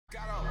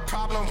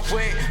Problem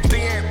with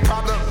being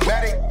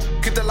problematic.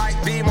 Get the light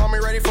beam on me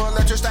ready for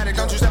electrostatic.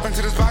 Don't you step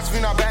into this box if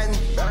you're not batting.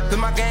 Then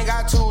my gang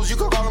got tools. You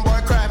could call them boy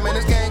crap, man.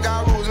 This gang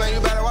got rules, man. You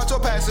better watch your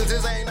passes.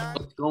 This ain't not.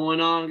 What's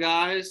going on,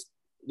 guys?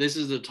 This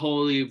is the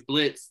Totally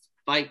Blitzed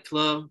Fight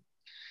Club.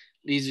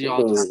 These are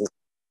y'all,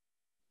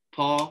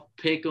 Paul,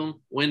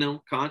 Pick'em, Wyndham,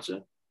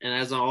 Concha. And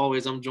as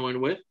always, I'm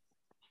joined with.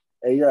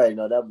 Hey, you already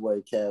know that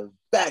boy Kev.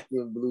 Back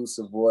in blue,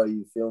 Savoy,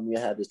 you feel me? I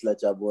had to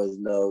let y'all boys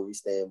know we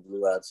stay in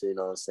blue out here, you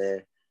know what I'm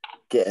saying?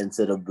 Get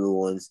into the blue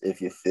ones,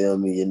 if you feel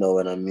me, you know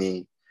what I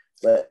mean?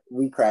 But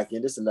we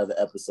cracking. This is another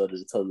episode of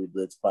the Totally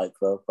Blitz Fight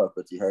Club. Fuck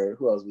what you heard.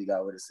 Who else we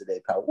got with us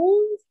today, pal?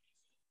 Woo!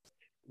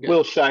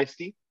 Will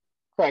Shiesty,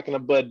 cracking a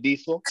Bud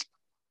Diesel.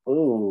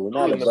 Ooh,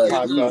 not a the Bud.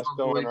 podcast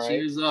going right.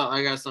 Cheers up.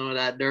 I got some of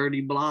that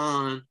dirty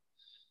blonde.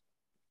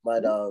 My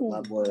dog,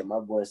 my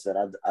boy said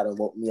I done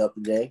woke me up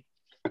today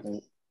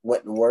and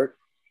went to work,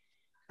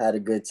 had a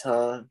good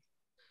time.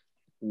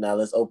 Now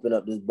let's open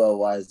up this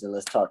Budweiser and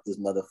let's talk this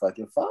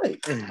motherfucking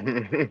fight.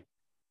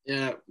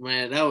 Yeah,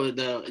 man, that was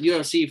the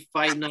UFC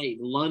Fight Night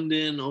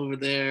London over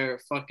there.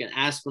 Fucking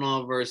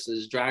Aspinall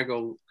versus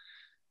Drago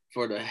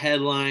for the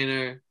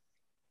headliner.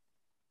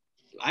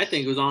 I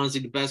think it was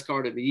honestly the best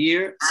card of the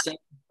year. 7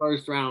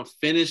 first round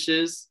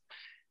finishes,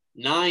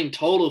 9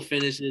 total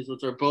finishes,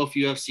 which are both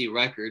UFC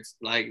records.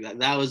 Like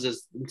that was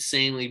just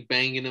insanely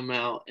banging them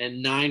out,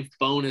 and 9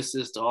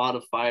 bonuses to all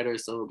the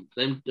fighters. So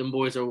them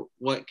boys are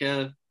what,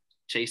 Kev?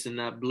 Chasing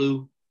that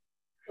blue.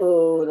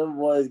 Oh, them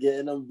boys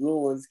getting them blue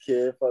ones,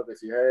 kid. Fuck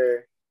what you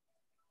heard.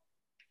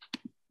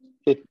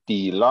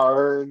 50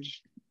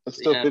 large. It's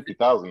still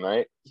 50,000,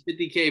 right?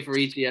 50K for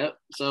each, yep.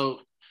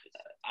 So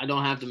I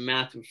don't have the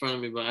math in front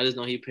of me, but I just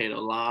know he paid a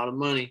lot of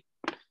money.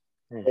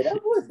 Hey,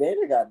 that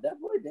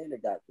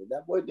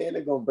boy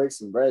Dana gonna break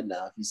some bread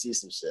now if you see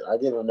some shit. I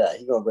give him that.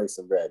 He gonna break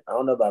some bread. I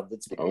don't know about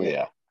Vince McMahon. Oh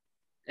yeah.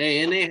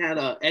 Hey, and they had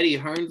Eddie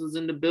Hearns was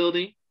in the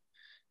building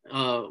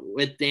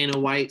with Dana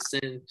White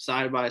sitting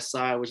side by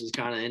side, which is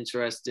kind of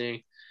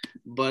interesting.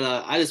 But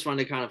I just find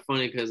it kind of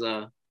funny because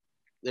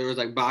there was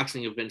like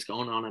boxing events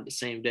going on at the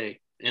same day,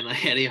 and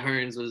like Eddie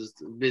Hearns was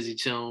busy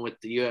chilling with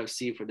the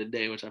UFC for the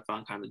day, which I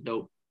found kind of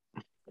dope.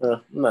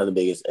 I'm not the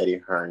biggest Eddie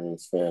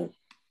Hearns fan.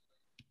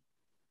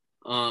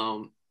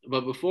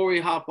 But before we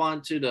hop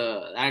on to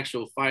the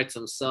actual fights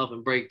themselves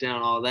and break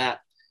down all that,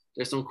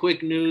 there's some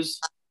quick news.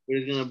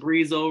 We're going to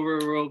breeze over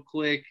real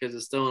quick because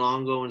it's still an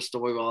ongoing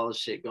story with all the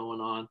shit going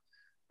on.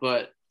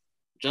 But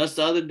just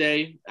the other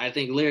day, I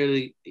think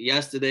literally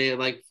yesterday at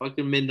like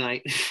fucking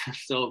midnight,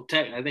 so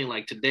I think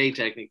like today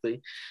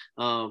technically,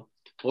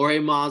 Jorge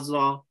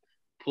Masvidal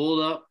pulled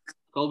up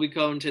Colby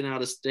Covington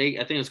out of Steak.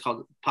 I think it's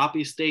called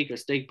Poppy Steak or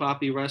Steak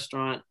Poppy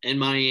restaurant in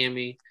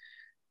Miami.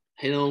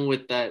 Hit him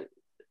with that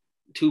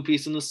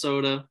 2-piece in the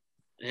soda.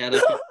 Hit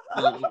him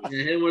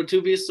with a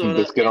 2-piece soda.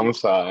 Biscuit on the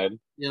side.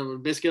 Yeah, with a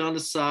biscuit on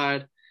the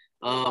side.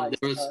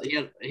 He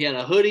had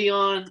a hoodie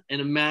on and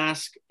a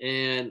mask,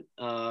 and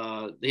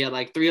he had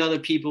like 3 other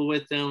people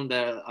with him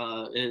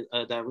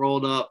that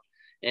rolled up.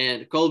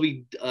 And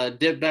Colby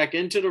dipped back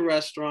into the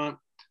restaurant,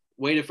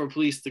 waited for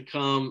police to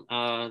come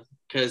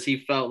because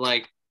he felt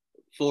like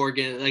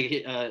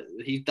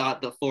he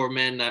thought the 4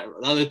 men, that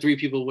the other 3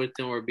 people with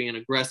him were being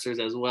aggressors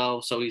as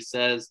well. So he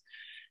says,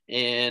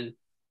 and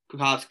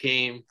cops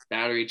came,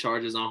 battery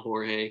charges on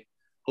Jorge.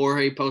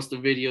 Jorge posted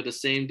a video the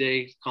same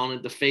day calling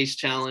it the face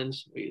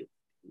challenge.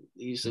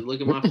 He said,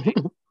 look at my face,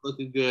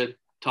 looking good,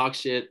 talk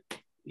shit,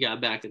 you gotta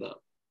back it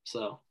up.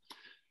 So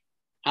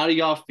how do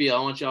y'all feel?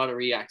 I want y'all to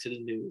react to the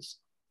news.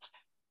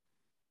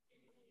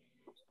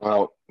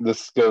 Well,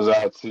 this goes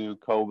out to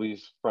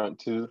Colby's front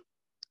tooth.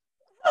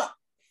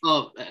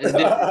 Oh,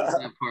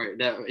 that part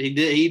that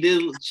he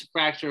did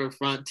fracture a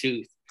front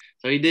tooth,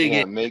 so he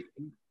did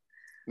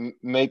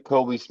make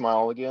Colby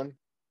smile again.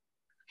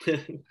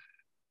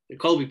 The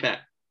Colby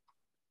pack.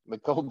 The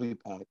Colby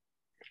pack.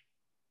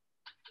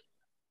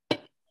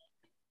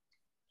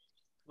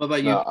 What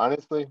about you? No,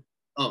 honestly.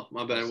 Oh,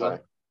 my bad. Sorry.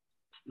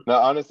 No,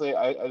 honestly,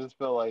 I just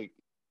feel like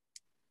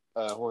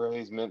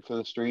Jorge's meant for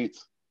the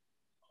streets.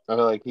 I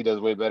feel like he does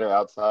way better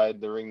outside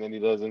the ring than he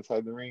does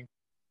inside the ring.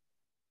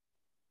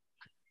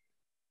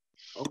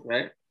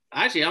 Okay.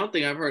 Actually, I don't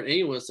think I've heard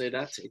anyone say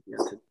that.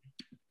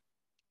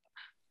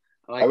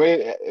 I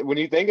mean, when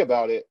you think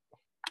about it,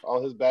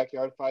 all his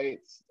backyard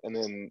fights and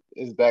then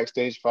his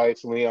backstage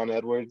fights, Leon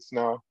Edwards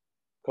now,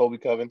 Colby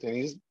Covington,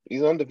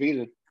 he's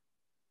undefeated.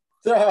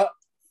 That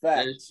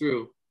is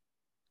true.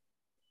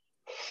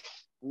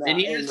 Nah, and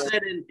he has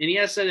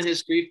said in his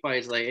street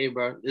fights, like, hey,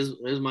 bro, this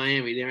is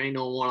Miami. There ain't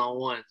no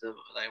one-on-one. So,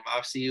 like, if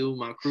I see you,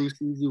 my crew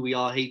sees you, we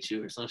all hate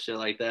you or some shit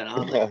like that.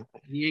 I'm like,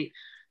 he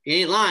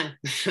ain't lying.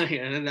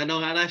 I know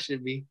how that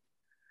should be.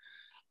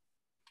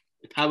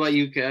 How about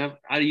you, Kev?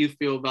 How do you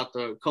feel about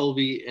the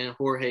Colby and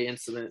Jorge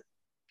incident?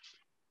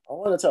 I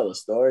want to tell a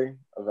story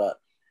about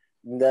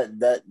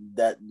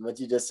that what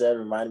you just said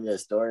reminded me of a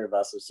story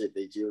about some shit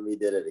that you and me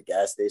did at a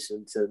gas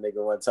station to a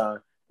nigga one time.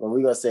 But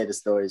we're gonna say the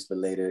stories for a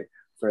later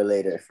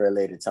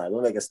time.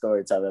 We'll make a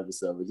story time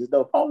episode, but just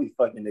don't probably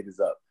fucking niggas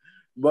up.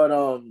 But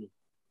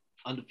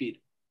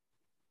undefeated.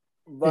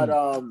 But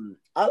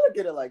I look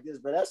at it like this,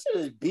 but that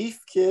shit is beef,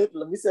 kid.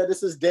 Let me say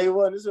this is day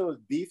one. This shit was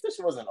beef. This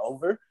shit wasn't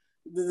over.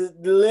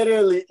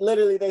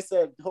 Literally, they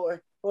said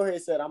Jorge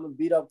said I'm gonna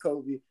beat up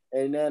Kobe,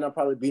 and then I'll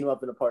probably beat him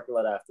up in the parking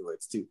lot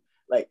afterwards too.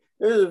 Like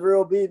this is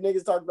real beef.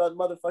 Niggas talk about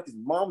motherfuckers,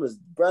 mamas,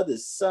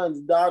 brothers,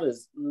 sons,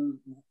 daughters,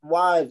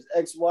 wives,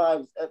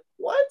 ex-wives.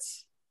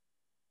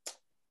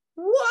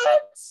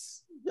 What?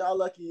 Y'all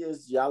lucky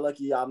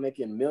y'all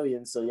making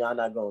millions, so y'all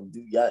not gonna do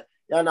y'all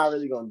not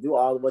really gonna do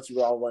all of what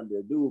you all wanted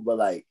to do, but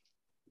like,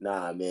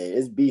 nah, man,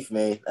 it's beef,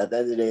 man. At the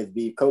end of the day, it's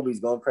beef.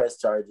 Kobe's gonna press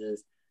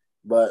charges,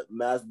 but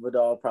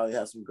Masvidal probably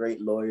has some great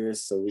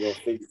lawyers, so we're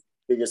gonna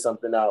figure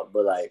something out.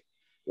 But like,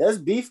 yeah, it's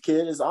beef,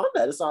 kid. It's on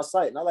that. It's on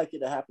site. Not like it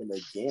to happen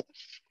again.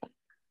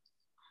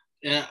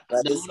 Yeah,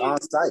 but it's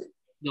on site.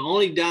 The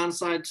only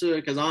downside to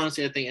it, because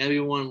honestly, I think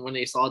everyone when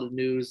they saw the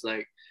news,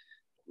 like,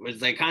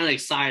 was like kind of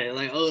excited,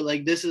 like, oh,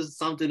 like this is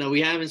something that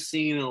we haven't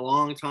seen in a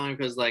long time,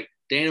 because like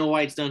Dana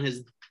White's done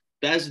his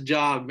best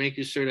job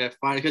making sure that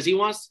fight, because he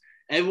wants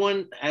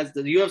everyone, as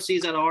the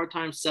UFC's had a hard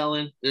time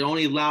selling. They're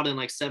only allowed in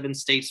like 7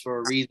 states for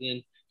a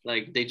reason.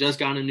 Like they just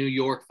got to New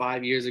York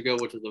 5 years ago,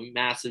 which was a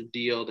massive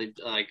deal.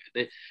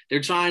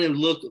 They're trying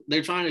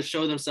to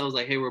show themselves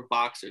like, hey, we're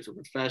boxers, we're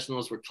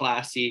professionals, we're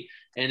classy.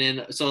 And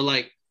then so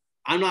like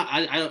I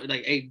don't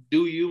like, hey,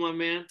 do you, my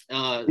man?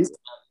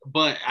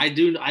 But I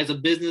do, as a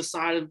business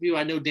side of view,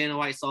 I know Dana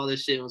White saw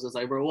this shit and was just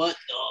like, bro, what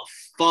the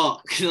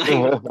fuck? Like,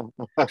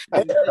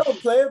 and they don't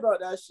play about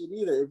that shit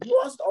either. If you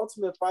watch the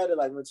Ultimate Fighter,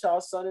 like when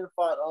Charles Sonnen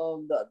fought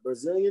the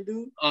Brazilian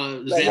dude,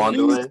 like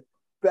he's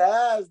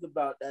spazzed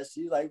about that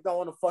shit. He's like, don't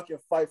want to fucking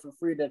fight for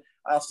free, then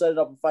I'll set it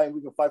up and fight and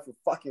we can fight for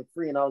fucking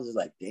free. And I was just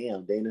like,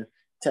 damn, Dana,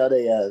 tell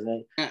they ass,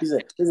 man. He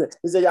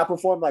said, y'all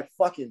perform like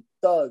fucking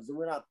thugs.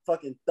 We're not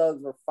fucking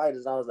thugs, we're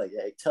fighters. And I was like,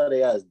 hey, tell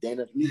they ass,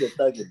 Dana, leave the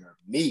thugging to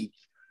me.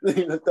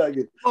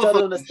 Tell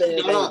them to stay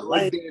in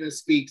like Dana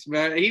speaks,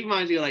 man. He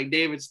reminds you of like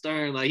David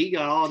Stern. Like he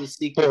got all the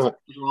secrets where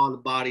all the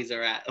bodies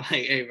are at.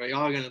 Like, hey, bro,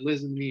 y'all gonna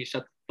listen to me and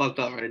shut the fuck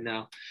up right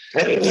now.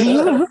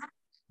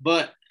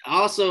 But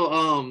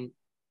also,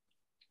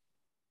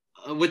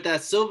 with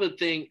that Silva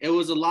thing, it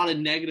was a lot of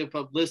negative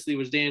publicity,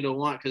 which Dana don't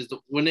want, because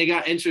when they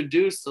got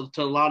introduced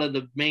to a lot of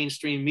the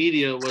mainstream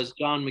media was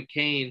John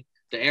McCain,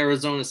 the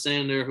Arizona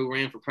senator who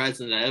ran for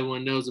president that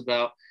everyone knows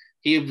about.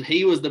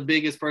 He was the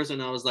biggest person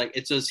that was like,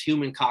 it's just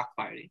human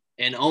cockfighting.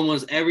 And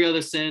almost every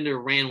other senator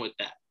ran with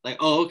that. Like,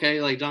 oh, okay,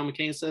 like John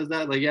McCain says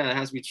that? Like, yeah, it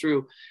has to be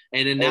true.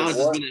 And then now it's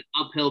just been an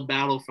uphill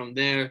battle from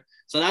there.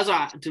 So that's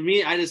why, to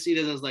me, I just see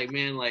this as like,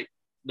 man, like,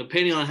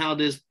 depending on how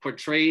this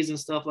portrays and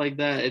stuff like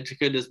that, it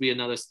could just be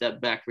another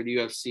step back for the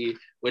UFC,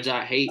 which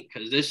I hate,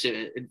 because this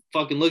shit,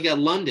 fucking look at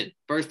London,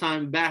 first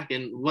time back.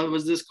 And what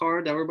was this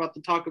card that we're about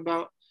to talk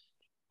about?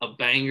 A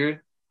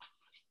banger.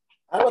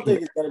 I don't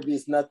think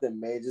it's nothing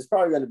major. It's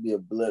probably going to be a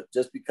blip,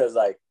 just because,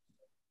 like,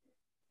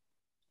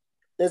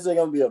 this is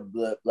going to be a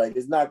blip. Like,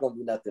 it's not going to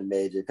be nothing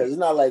major, because it's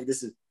not like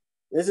this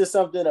is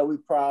something that we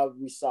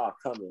probably saw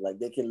coming. Like,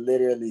 they can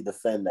literally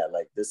defend that.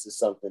 Like, this is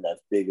something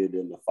that's bigger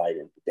than the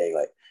fighting today.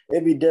 Like,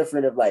 it'd be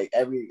different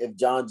if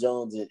John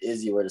Jones and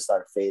Izzy were to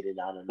start fading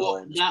out of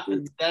nowhere.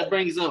 That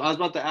brings up, I was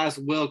about to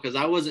ask Will, because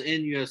I wasn't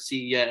in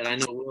UFC yet, and I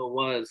know Will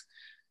was.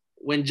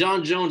 When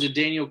John Jones and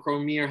Daniel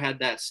Cormier had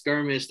that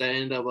skirmish that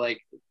ended up, like,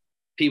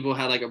 people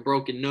had like a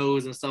broken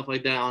nose and stuff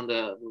like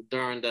that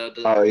during the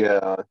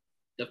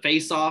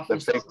face-off. The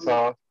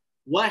face-off.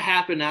 What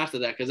happened after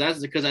that?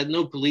 Because I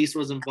know police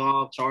was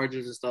involved,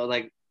 charges and stuff.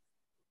 Like,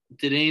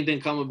 did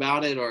anything come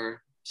about it,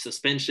 or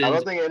suspension? I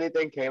don't think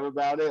anything came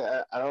about it.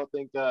 I don't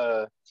think.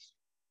 I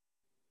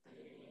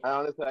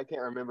honestly, I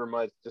can't remember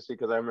much, just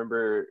because I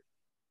remember.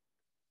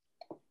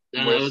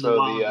 And I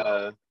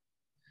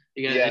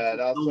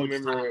also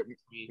remember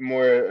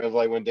more of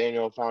like when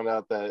Daniel found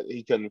out that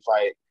he couldn't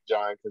fight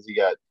John because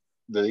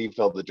he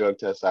failed the drug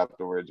test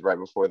afterwards, right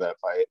before that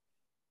fight.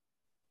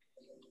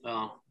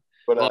 Oh,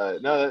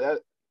 but no,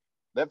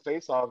 that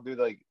face off, dude.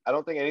 Like, I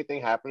don't think anything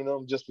happened to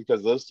them, just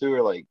because those two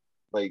are like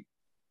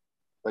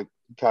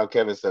Kyle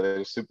Kevin said, they're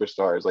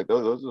superstars. Like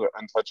those are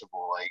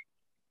untouchable. Like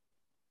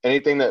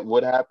anything that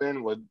would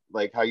happen would,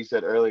 like how you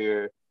said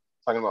earlier,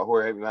 talking about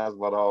Jorge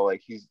Masvidal,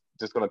 like he's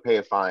just gonna pay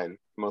a fine.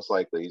 Most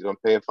likely, he's gonna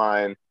pay a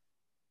fine.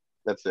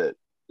 That's it.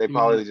 They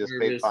probably just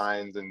pay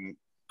fines, and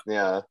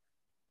yeah.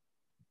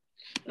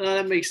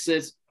 That makes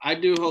sense. I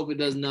do hope it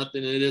does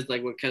nothing. It is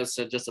like what Kev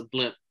said, just a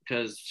blimp.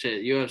 Because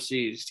shit,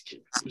 UFC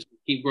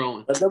keep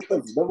growing. But them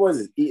boys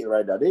is eating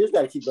right now. They just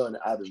gotta keep going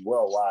out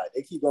worldwide.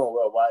 They keep going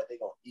worldwide. They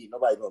gonna eat.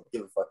 Nobody gonna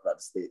give a fuck about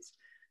the States.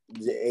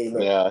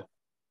 Yeah.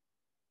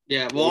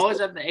 We'll always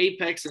have the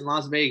Apex and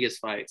Las Vegas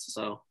fights.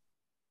 So.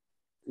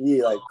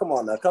 Yeah, like, come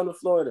on now, come to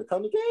Florida,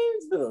 come to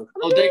Gainesville.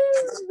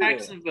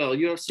 Jacksonville,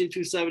 UFC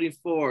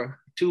 274,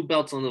 2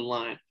 belts on the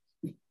line.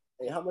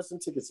 Hey, how much some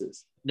tickets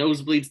is?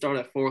 Nosebleed start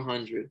at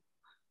 $400.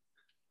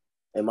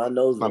 And my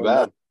nose, my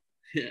bad.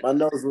 My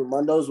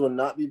nose will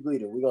not be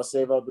bleeding. We're gonna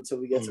save up until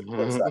we get to the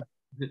courtside.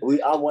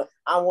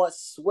 I want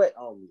sweat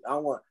on me. I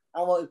want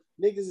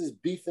niggas is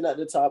beefing at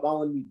the top. I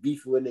want to be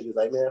beefing with niggas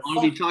like, man. I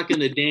want to be talking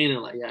to Dana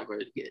like, yeah, bro,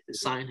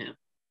 sign him.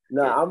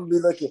 Nah, I'm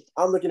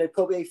looking at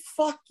Kobe. Hey,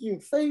 fuck you,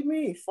 fade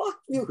me, fuck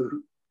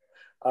you.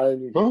 I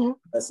mean,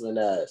 that's an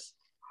ass.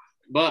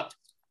 But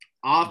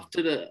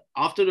after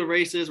the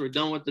races, we're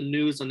done with the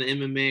news on the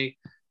MMA.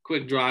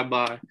 Quick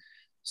drive-by.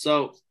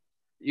 So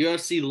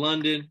UFC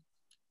London,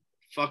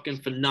 fucking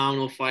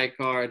phenomenal fight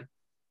card.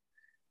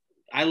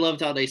 I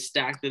loved how they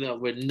stacked it up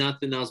with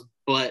nothing else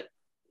but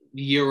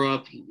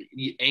Europe,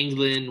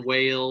 England,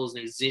 Wales,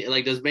 New Zealand.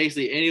 Like, there's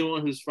basically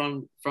anyone who's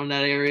from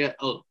that area.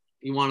 Oh,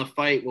 you want to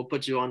fight? We'll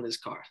put you on this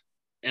card.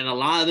 And a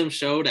lot of them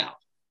showed out.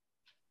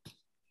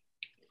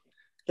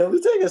 Can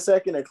we take a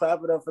second and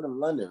clap it up for them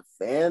London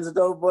fans,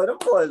 though, boy? Them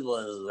boys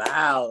was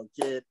loud,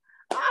 kid.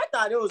 I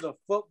thought it was a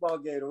football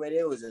game the way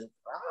they was just,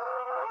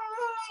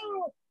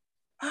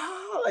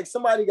 like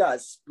somebody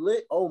got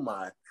split. Oh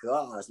my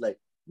gosh. Like,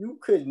 you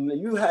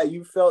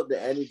felt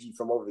the energy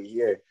from over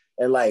here.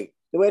 And like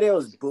the way they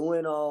was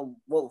booing,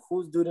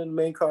 who's dude in the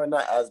main card?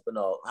 Not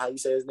Aspinall. How you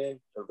say his name?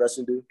 The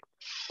Russian dude?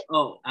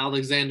 Oh,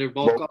 Alexander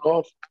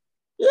Volkov.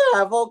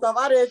 Yeah, Volkov.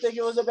 I didn't think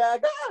it was a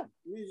bad guy.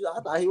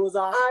 I thought he was a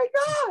all right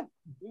guy.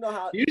 You know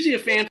how usually a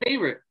fan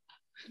favorite.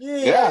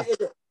 Yeah.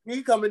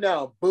 He coming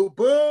down. Boo,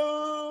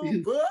 boo,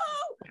 boo,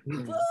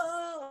 boo.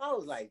 I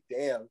was like,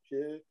 damn,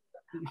 kid.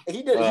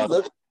 He did.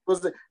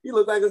 He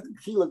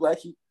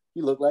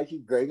looked like he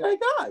great guy.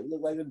 He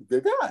looked like a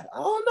good guy. I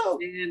don't know.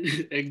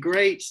 And a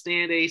great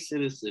stand A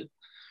citizen.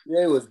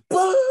 Yeah, it was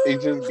boo. He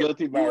just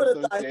guilty by association. You would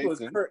have thought he was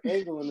Kurt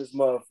Angle in this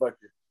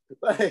motherfucker.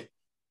 Like,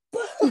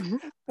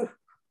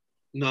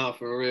 no,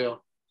 for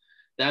real.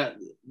 That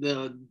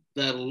the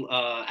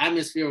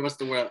atmosphere, what's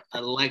the word?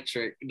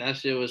 Electric. That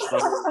shit was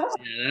fucking,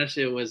 yeah, that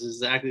shit was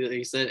exactly what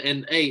he said.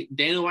 And hey,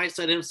 Dana White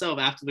said himself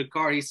after the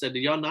card, he said,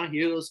 did y'all not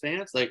hear those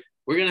fans? Like,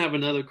 we're gonna have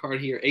another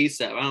card here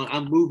ASAP.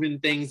 I'm moving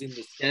things in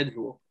the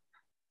schedule.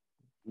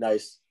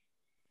 Nice.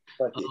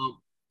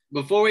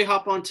 Before we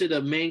hop onto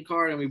the main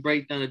card and we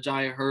break down the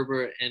Jaya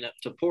Herbert and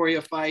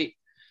Topuria fight,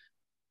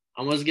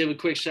 I want to give a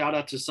quick shout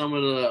out to some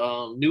of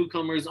the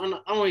newcomers. I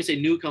don't want to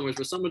say newcomers,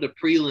 but some of the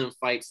prelim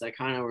fights that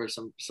kind of were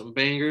some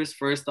bangers.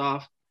 First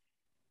off,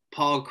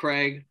 Paul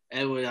Craig. I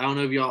don't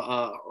know if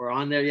y'all are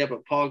on there yet,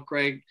 but Paul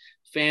Craig,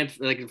 fan,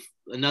 like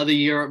another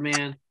Europe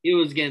man. He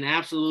was getting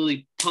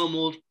absolutely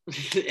pummeled.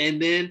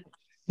 And then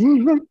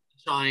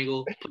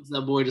triangle puts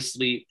that boy to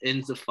sleep,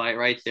 ends the fight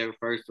right there,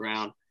 first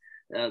round.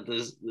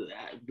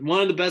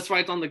 One of the best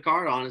fights on the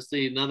card,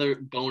 honestly. Another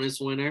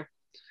bonus winner.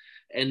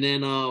 And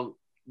then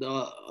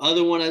the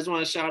other one I just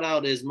want to shout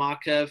out is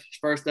Makhachev,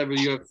 first ever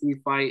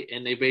UFC fight,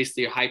 and they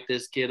basically hyped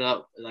this kid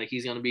up like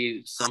he's going to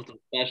be something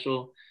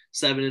special,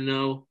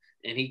 7-0,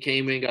 and he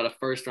came in, got a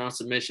first-round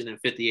submission in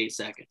 58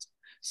 seconds.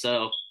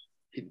 So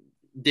he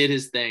did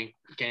his thing.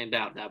 Can't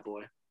doubt that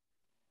boy.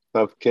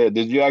 Tough kid.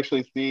 Did you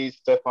actually see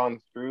Stefan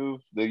Struve,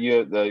 the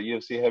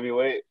UFC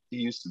heavyweight? He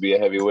used to be a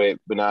heavyweight,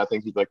 but now I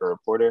think he's like a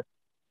reporter.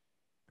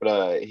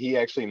 But he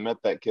actually met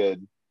that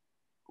kid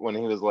when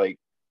he was like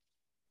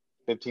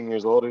 15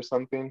 years old or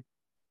something.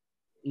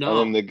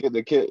 No. And then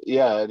the kid,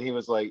 yeah, and he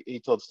was like, he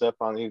told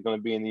Stefan he's going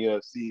to be in the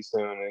UFC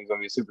soon and he's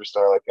going to be a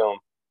superstar like him.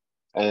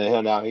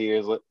 And now he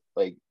is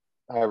like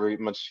however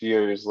much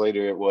years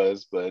later it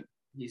was, but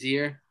he's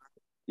here.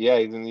 Yeah,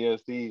 he's in the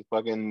UFC,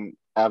 fucking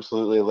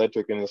absolutely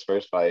electric in his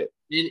first fight.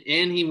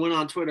 And he went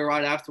on Twitter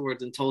right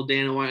afterwards and told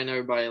Dana White and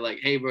everybody, like,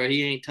 hey, bro,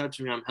 he ain't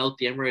touching me. I'm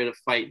healthy. I'm ready to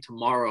fight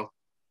tomorrow.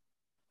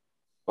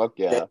 Fuck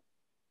yeah.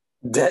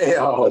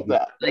 Damn.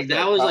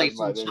 That was like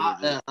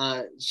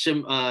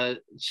some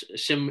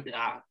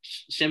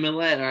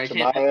Shimilet, or I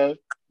can't.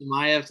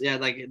 Shemaev, yeah,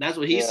 like that's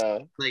what he's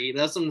like.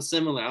 That's something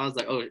similar. I was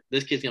like, oh,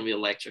 this kid's gonna be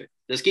electric.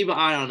 Let's keep an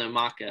eye on him,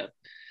 Makhachev.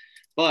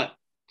 But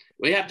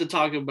we have to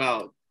talk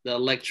about the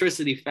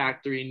electricity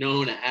factory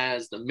known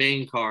as the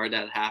main card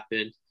that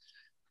happened.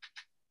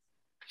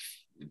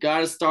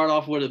 Got to start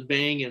off with a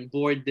bang, and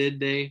boy, did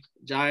they.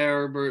 Jaya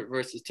Herbert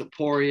versus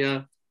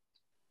Topuria.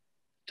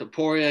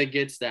 Topuria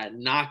gets that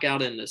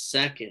knockout in the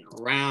second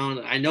round.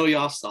 I know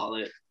y'all saw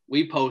it.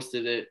 We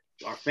posted it.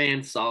 Our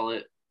fans saw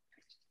it.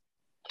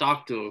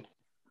 Talk to him.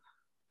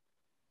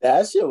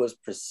 That shit was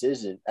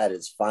precision at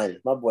its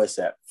finest. My boy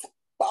said,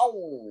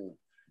 boom.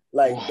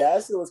 Like,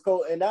 that shit was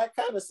cool. And that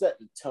kind of set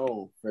the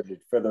tone for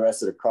the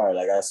rest of the card.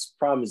 Like, I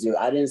promise you,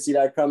 I didn't see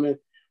that coming. It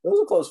was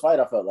a close fight,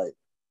 I felt like.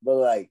 But,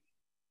 like,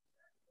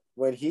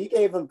 when he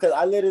gave him, because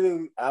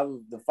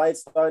the fight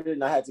started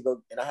and I had to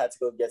go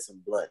get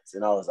some blunts.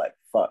 And I was like,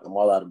 fuck, I'm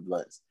all out of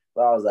blunts.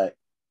 But I was like,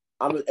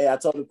 I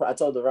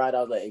told the ride,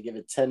 I was like, hey, give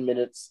it 10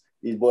 minutes.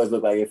 These boys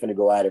look like they're finna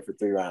go at it for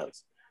 3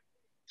 rounds.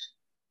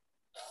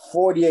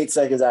 48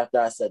 seconds after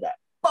I said that,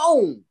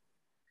 boom!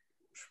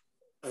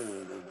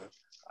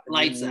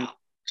 Lights out.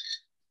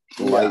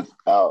 Lights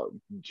out.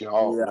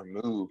 Jaw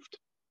removed.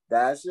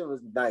 That shit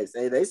was nice.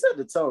 Hey, they set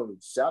the tone.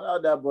 Shout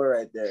out that boy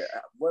right there.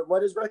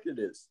 What his record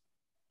is?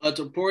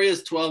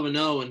 Topuria's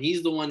 12-0, and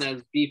he's the one that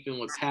was beefing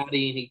with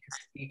Patty, and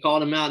he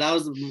called him out. That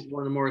was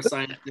one of the more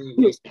exciting things.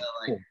 He said,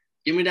 like,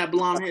 give me that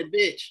blonde head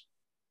bitch.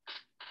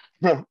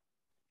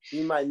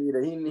 He might need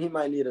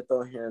to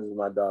throw hands with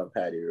my dog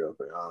Patty real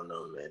quick. I don't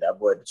know, man. That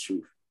boy the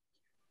truth.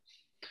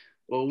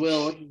 Well,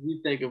 Will, what did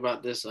you think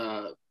about this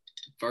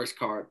first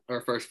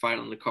fight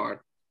on the card?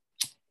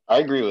 I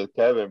agree with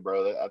Kevin,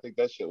 bro. I think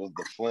that shit was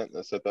the Flint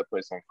that set that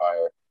place on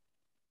fire.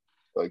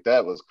 Like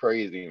that was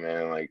crazy,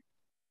 man. Like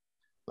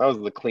that was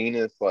the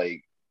cleanest.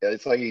 Like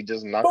it's like he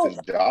just knocked his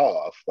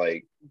jaw off.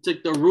 Like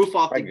took the roof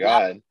off. My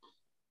God.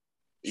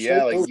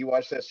 Yeah, like you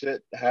watch that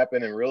shit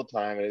happen in real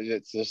time, and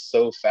it's just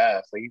so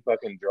fast. Like he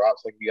fucking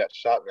drops like he got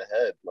shot in the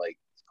head. Like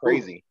it's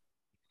crazy.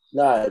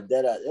 Nah, it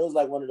was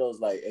like one of those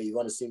like, hey, you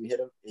want to see me hit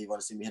him? Hey, you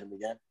want to see me hit him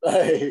again?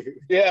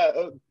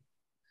 Yeah.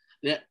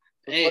 Yeah.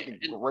 Hey,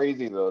 fucking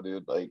crazy though,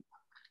 dude. Like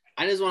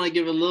I just want to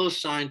give a little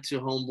shine to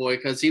homeboy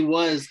because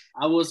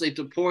I will say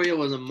Topuria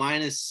was a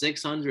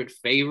 -600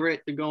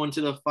 favorite to go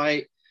into the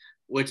fight,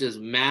 which is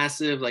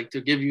massive. Like to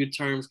give you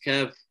terms,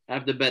 Kev, I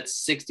have to bet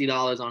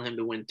 $60 on him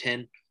to win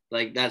 10.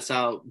 Like that's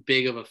how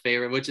big of a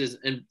favorite, which is,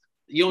 and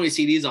you only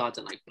see these odds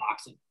in like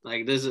boxing.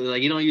 Like this is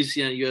like, you don't usually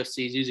see on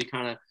UFC. It's usually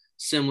kind of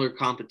similar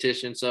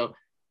competition. So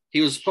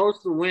he was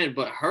supposed to win,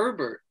 but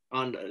Herbert,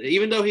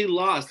 even though he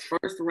lost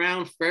first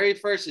round, very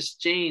first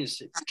exchange,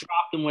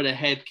 dropped him with a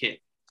head kick.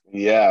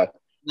 Yeah.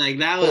 Like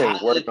that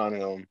was work on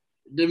him.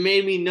 That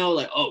made me know,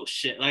 like, oh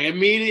shit. Like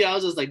immediately I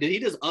was just like, did he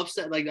just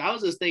upset? Like I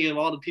was just thinking of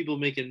all the people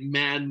making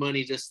mad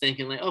money, just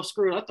thinking like, oh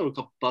screw it, I'll throw a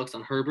couple bucks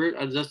on Herbert.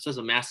 I was just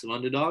a massive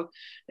underdog.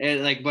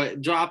 And like,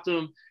 but dropped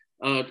him.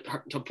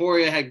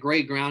 Topuria had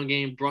great ground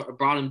game,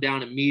 brought him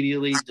down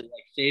immediately to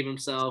like save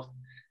himself.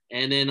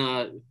 And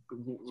then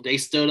they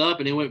stood up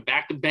and they went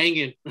back to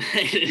banging.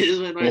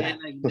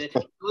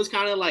 It was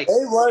kind of like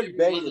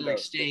it was an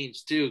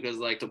exchange too, because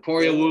like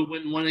Topuria would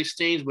win one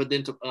exchange, but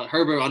then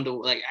Herbert on the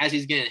like as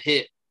he's getting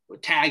hit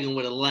would tag him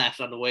with a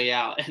left on the way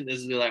out, and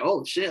this is like,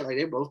 oh shit, like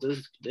they both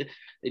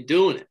they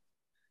doing it.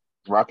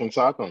 Rock and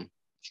sock them.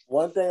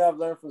 One thing I've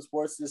learned from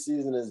sports this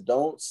season is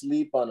don't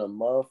sleep on a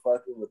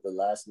motherfucker with the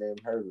last name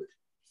Herbert.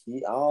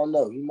 I don't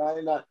know.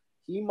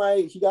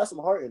 He got some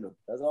heart in him.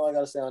 That's all I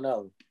gotta say on that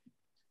one.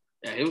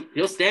 Yeah,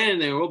 he'll stand in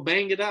there. We'll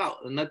bang it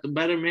out and let the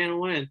better man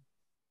win.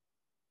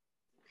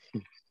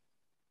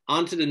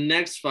 On to the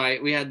next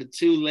fight. We had the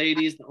two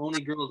ladies, the only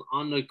girls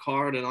on the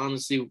card, and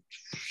honestly,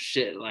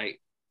 shit,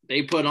 like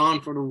they put on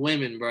for the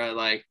women, bro.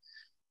 Like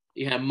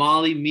you had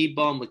Molly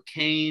Meatball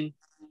McCain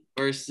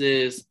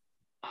versus.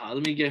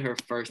 Let me get her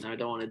first. Now I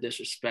don't want to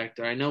disrespect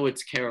her. I know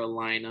it's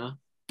Carolina.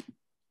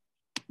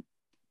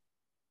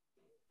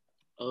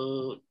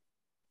 I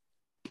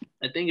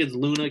think it's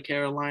Luna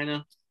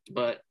Carolina,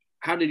 but.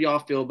 How did y'all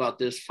feel about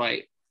this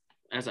fight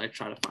as I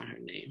try to find her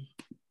name?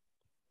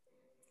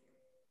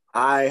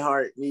 I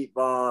heart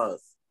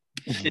meatballs.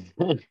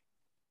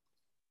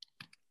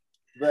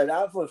 But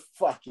that was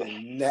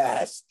fucking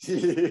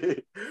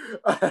nasty.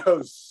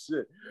 Oh,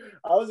 shit.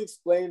 I was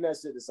explaining that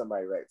shit to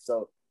somebody, right?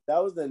 So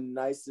that was the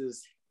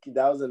nicest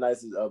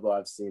elbow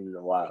I've seen in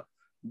a while.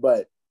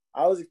 But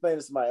I was explaining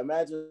to somebody,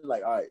 imagine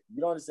like, all right,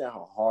 you don't understand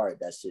how hard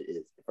that shit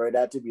is. For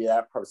that to be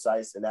that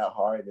precise and that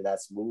hard and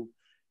that smooth,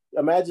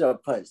 imagine a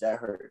punch that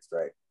hurts,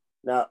 right?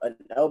 Now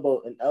your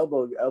elbow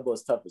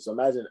is tougher. So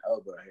imagine an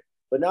elbow, right?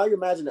 But now you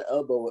imagine an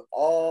elbow with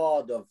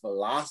all the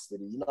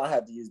velocity. You know, I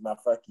have to use my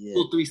fucking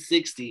full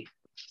 360.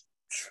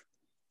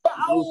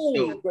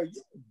 Oh,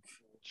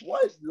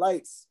 what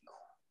lights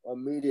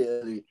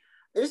immediately?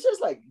 It's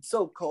just like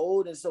so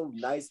cold and so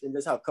nice, and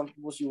just how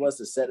comfortable she was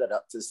to set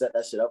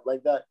that shit up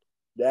like that.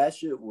 That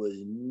shit was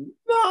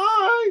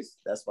nice.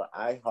 That's why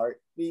I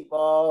heart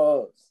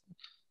meatballs.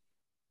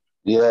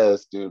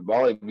 Yes, dude.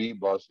 Molly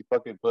Meatball. She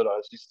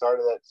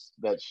started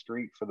that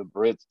streak for the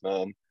Brits,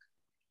 man.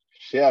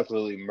 She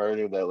absolutely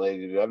murdered that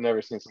lady, dude. I've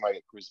never seen somebody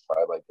get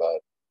crucified like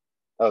that.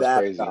 That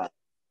was crazy.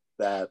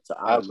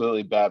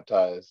 Absolutely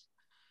baptized.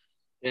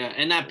 Yeah,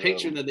 and that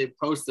picture that they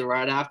posted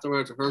right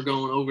afterwards of her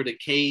going over the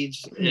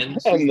cage and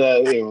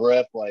the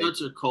ref like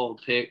such a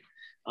cold pick.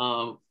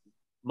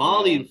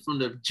 Molly from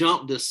the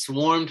jump just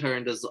swarmed her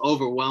and just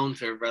overwhelmed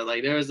her, bro.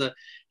 Like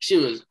she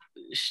was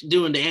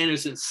doing the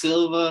Anderson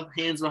Silva,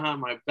 hands behind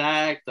my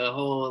back, the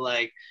whole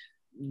like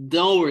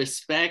no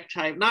respect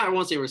type. Not I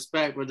won't say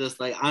respect, but just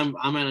like I'm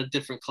in a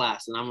different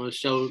class and I'm gonna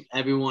show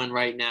everyone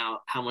right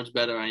now how much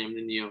better I am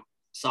than you.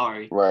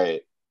 Sorry.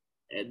 Right.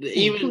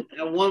 Even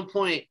at one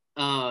point,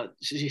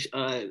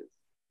 Luana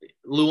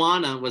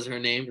was her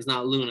name. It's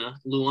not Luna.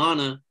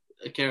 Luana.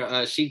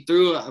 She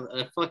threw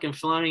a fucking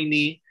flying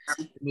knee.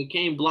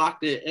 McCain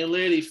blocked it and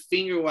literally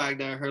finger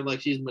wagged at her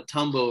like she's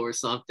Matumbo or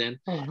something.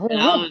 And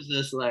I was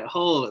just like,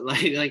 oh,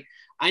 like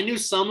I knew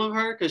some of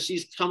her because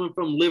she's coming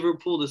from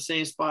Liverpool, the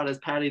same spot as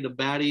Paddy the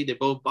Baddy. They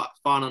both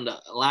fought on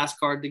the last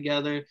card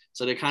together,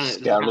 so they're kind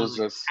of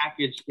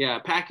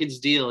like package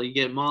deal. You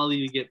get Molly,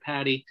 you get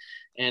Paddy,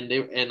 and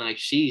like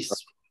she's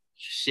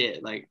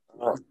shit. Like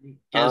I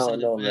don't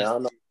know,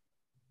 man.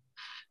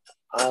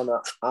 I don't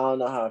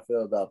know how I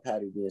feel about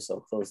Paddy being so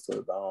close to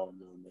it, but I don't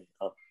know, man.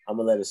 I'm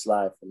gonna let it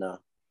slide for now.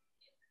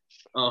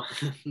 Oh,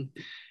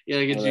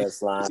 yeah, get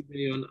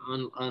you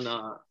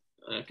on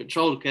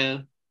controlled,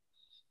 Kev.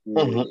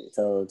 Yeah,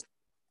 so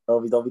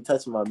don't be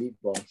touching my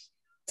meatballs.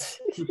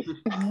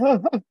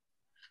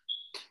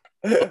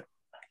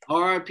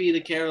 RIP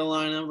to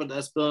Carolina, but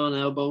that's still an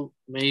elbow.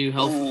 May you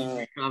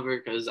hopefully recover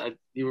because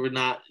you were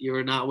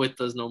not with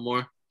us no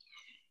more.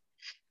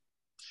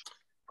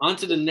 On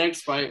to the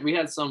next fight. We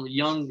had some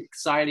young,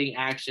 exciting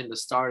action to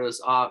start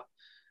us off.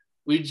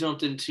 We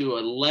jumped into a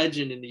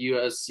legend in the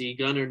UFC,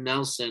 Gunnar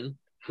Nelson,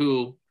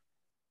 who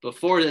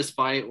before this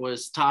fight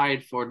was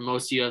tied for the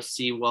most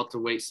UFC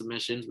welterweight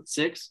submissions with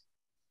 6.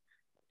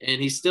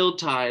 And he's still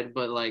tied,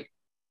 but like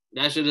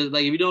that should have,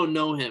 like, if you don't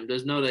know him,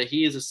 just know that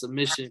he is a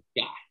submission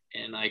guy.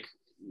 And like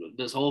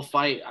this whole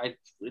fight,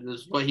 this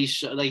is what he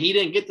showed. Like he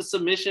didn't get the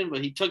submission,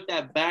 but he took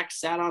that back,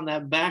 sat on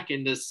that back,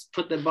 and just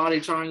put the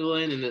body triangle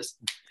in, and this.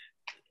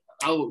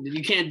 Oh,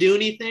 you can't do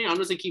anything. I'm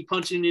just gonna keep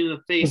punching you in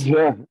the face,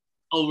 and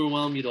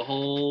overwhelm you the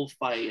whole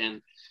fight.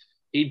 And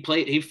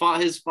he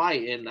fought his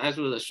fight, and that's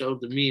what it showed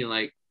to me.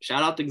 Like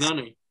shout out to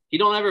Gunnar. He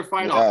don't ever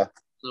fight off,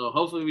 so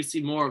hopefully we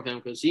see more of him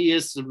because he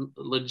is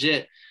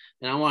legit,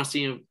 and I want to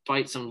see him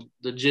fight some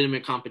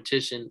legitimate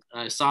competition.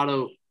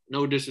 Sato.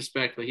 No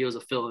disrespect, but he was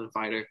a fill-in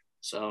fighter.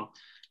 So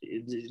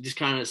just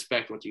kind of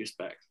expect what you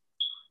expect.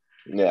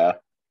 Yeah.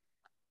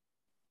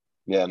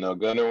 Yeah, no,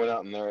 Gunnar went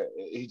out in there.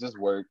 He just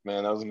worked,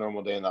 man. That was a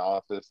normal day in the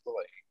office.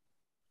 That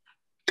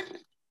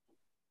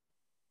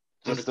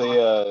was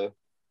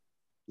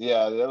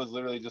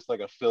literally just like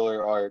a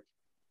filler arc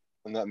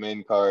in that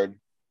main card.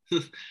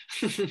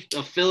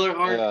 A filler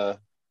arc? Yeah,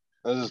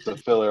 that was just a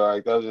filler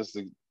arc. That was just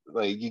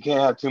like, you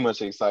can't have too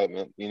much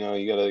excitement. You know,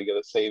 you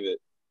gotta save it.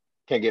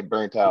 Can't get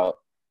burnt out.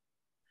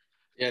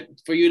 Yeah,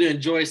 for you to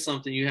enjoy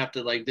something, you have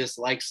to like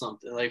dislike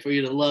something. Like for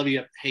you to love, you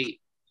have to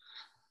hate.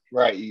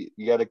 Right, you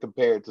got to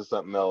compare it to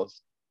something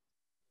else.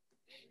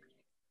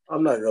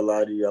 I'm not gonna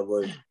lie to you,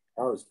 boy.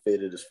 I was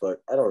faded as fuck.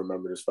 I don't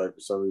remember this fight for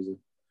some reason.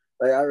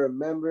 Like I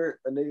remember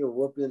a nigga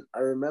whooping. I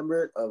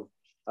remember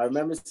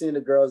seeing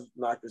the girls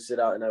knock the shit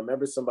out, and I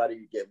remember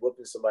somebody get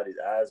whooping somebody's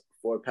ass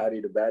before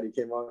Paddy the Baddy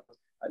came on.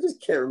 I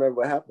just can't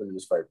remember what happened in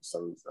this fight for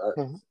some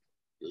reason.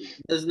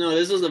 This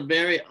was a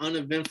very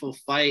uneventful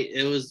fight.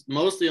 It was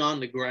mostly on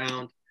the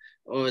ground.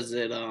 What was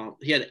it?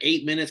 He had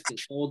 8 minutes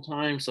control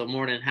time, so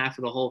more than half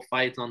of the whole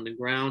fight's on the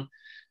ground.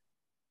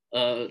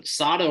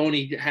 Sato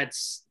only had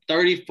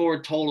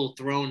 34 total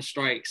thrown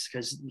strikes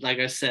because, like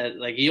I said,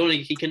 like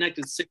he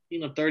connected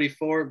 16 of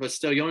 34, but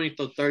still, you only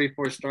throw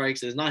 34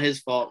 strikes. It's not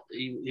his fault.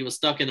 He was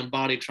stuck in a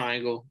body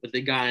triangle with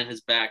the guy on his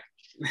back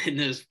and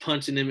just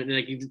punching him, and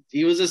like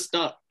he was just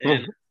stuck.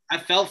 And I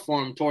felt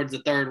for him towards the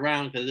third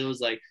round because it was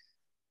like,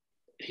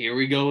 here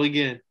we go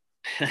again.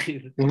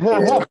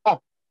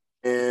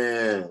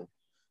 Yeah.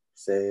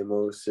 Same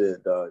old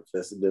shit, dog.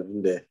 Just a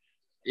different day.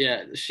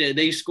 Yeah, shit.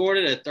 They scored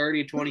it at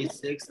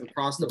 30-26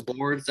 across the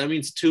board. So that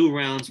means 2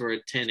 rounds were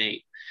at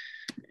 10-8.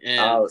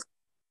 And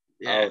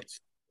them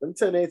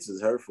 10-8s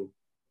is hurtful.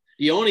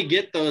 You only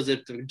get those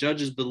if the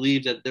judges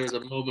believe that there was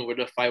a moment where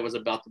the fight was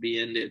about to be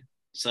ended.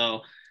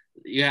 So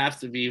you have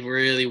to be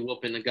really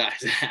whooping the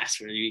guy's ass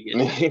when you get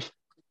that.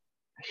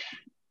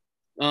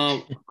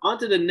 On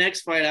to the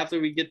next fight. After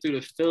we get through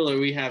the filler,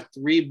 we have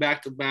 3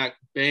 back-to-back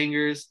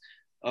bangers.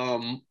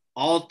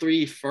 All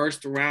 3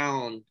 first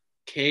round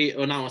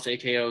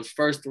KOs,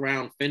 first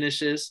round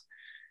finishes.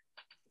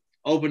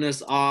 Open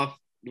us off.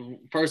 The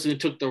person who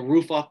took the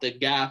roof off the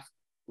gaff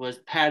was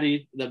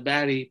Paddy the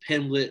Baddy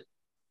Pimblett,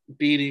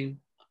 beating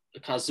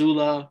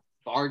Kazula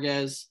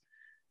Vargas.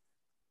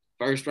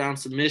 First round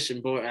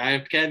submission, boy.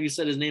 Kev, you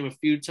said his name a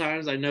few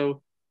times. I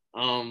know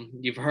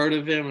you've heard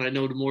of him, and I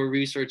know the more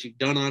research you've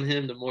done on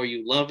him, the more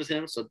you love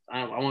him. So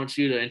I want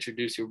you to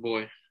introduce your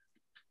boy.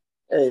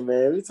 Hey,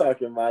 man, we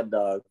talking my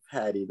dog,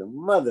 Paddy, the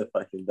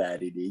motherfucking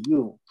Baddy,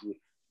 you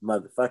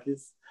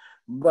motherfuckers.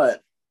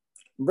 But,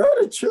 bro,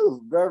 the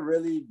truth,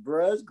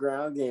 bro's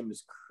ground game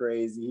is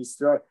crazy. His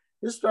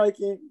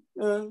striking,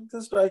 the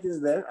strike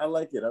is there. I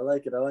like it.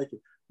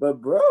 But,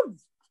 bro,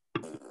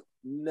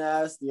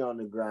 nasty on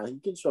the ground. He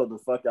controlled the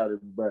fuck out of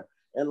it, bro.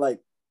 And, like,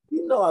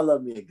 you know I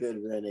love me a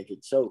good rear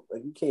naked choke.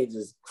 Like, you can't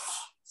just,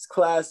 it's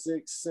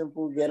classic,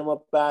 simple, get him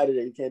up out of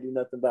there. You can't do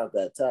nothing about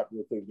that. Top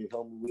real quick, big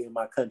homie, we in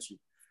my country.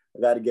 I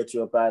got to get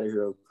you up out of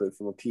here real quick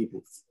from the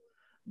people.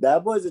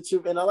 That boy's a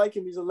truth, and I like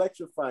him. He's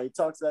electrifying. He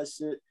talks that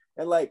shit.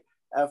 And, like,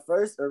 at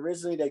first,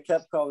 originally, they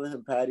kept calling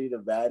him Paddy the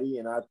Baddy,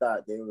 and I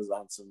thought they was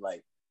on some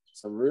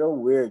real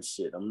weird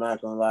shit. I'm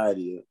not going to lie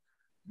to you.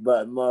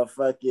 But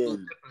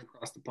motherfucking...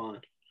 Across the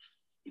pond.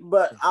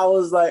 But I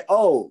was like,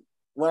 oh,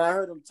 when I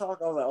heard him talk,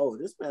 I was like, oh,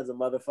 this man's a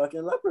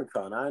motherfucking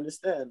leprechaun. I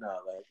understand now.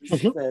 Like,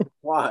 this man's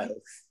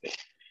wild.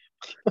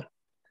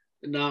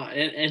 No,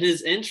 and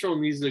his intro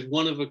music,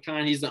 one of a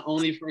kind. He's the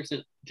only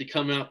person to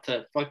come out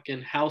to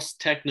fucking house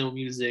techno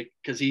music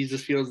because he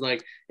just feels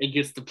like it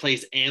gets the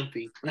place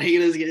amping. Like, he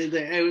just get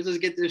there. Hey, let's just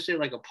get this shit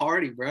like a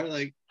party, bro.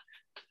 Like,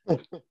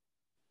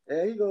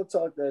 yeah, he gonna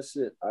talk that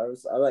shit. I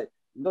like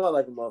a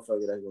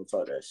motherfucker that's gonna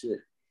talk that shit.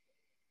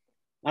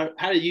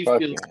 How do you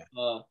feel,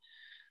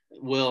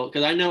 Will?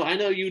 Because I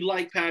know you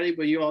like Paddy,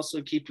 but you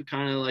also keep it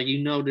kind of like,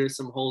 there's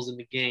some holes in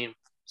the game.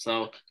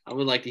 So I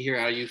would like to hear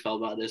how you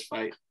felt about this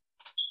fight.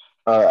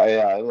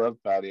 Yeah, I love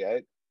Paddy.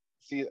 I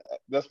see.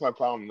 That's my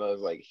problem though.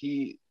 Is like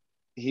he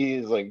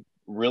is like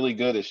really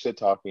good at shit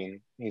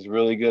talking. He's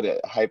really good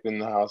at hyping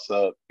the house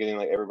up, getting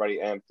like everybody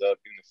amped up,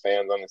 getting the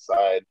fans on his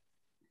side.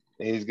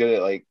 And he's good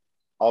at like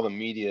all the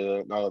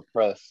media and all the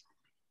press.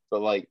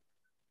 But like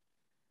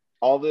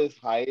all this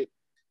hype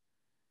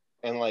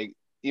and like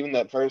even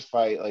that first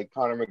fight, like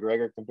Conor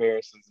McGregor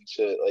comparisons and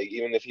shit, like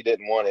even if he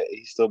didn't want it,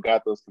 he still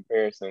got those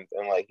comparisons.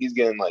 And like he's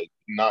getting like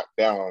knocked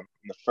down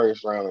in the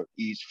first round of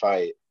each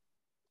fight.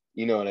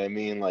 You know what I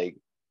mean? Like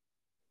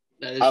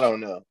I don't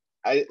know.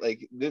 I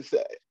like this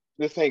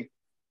ain't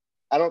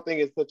I don't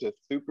think it's such a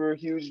super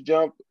huge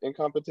jump in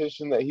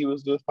competition that he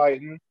was just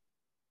fighting.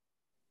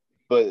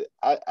 But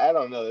I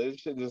don't know. This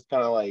shit just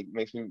kind of like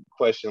makes me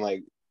question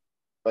like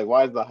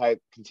why is the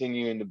hype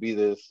continuing to be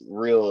this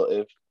real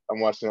if I'm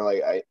watching it?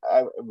 Like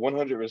I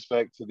 100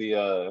 respect to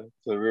the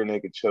rear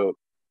naked choke,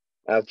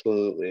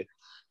 absolutely.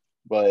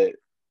 But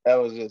that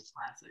was just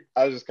classic.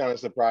 I was just kind of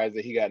surprised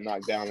that he got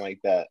knocked down like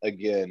that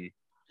again.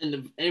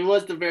 And it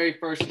was the very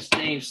first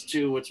exchange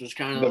too, which was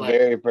kind of the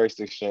very first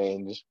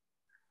exchange.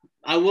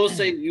 I will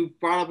say you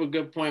brought up a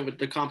good point with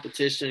the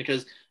competition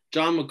because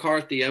John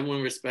McCarthy,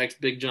 everyone respects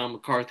Big John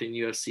McCarthy in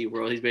UFC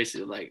world. He's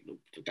basically like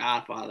the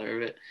godfather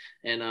of it,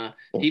 and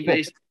he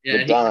basically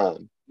Big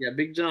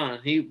John.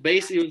 He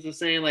basically was just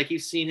saying like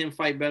he's seen him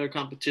fight better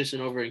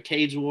competition over in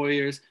Cage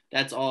Warriors.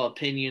 That's all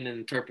opinion and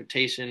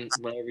interpretation,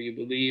 whatever you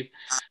believe.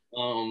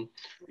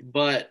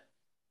 But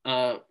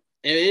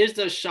it is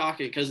just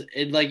shocking because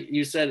it, like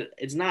you said,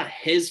 it's not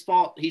his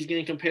fault he's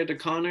getting compared to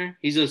Conor.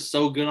 He's just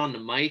so good on the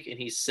mic and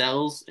he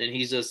sells and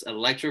he's just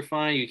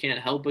electrifying. You can't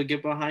help but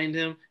get behind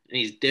him. And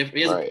he's different.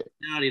 He has a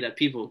personality that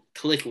people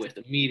click with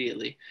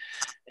immediately.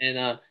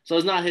 And so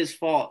it's not his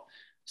fault.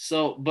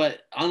 So,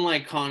 but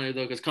unlike Conor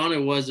though, because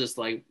Conor was just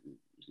like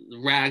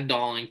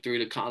ragdolling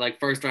through the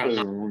like first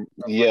round.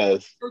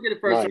 Yes.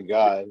 My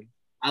God.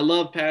 I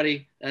love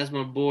Patty. That's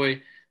my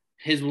boy.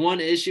 His one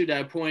issue that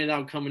I pointed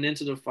out coming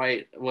into the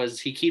fight was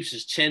he keeps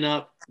his chin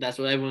up. That's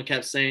what everyone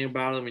kept saying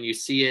about him. And you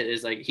see it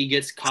is like he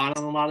gets caught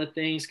on a lot of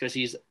things because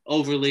he's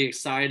overly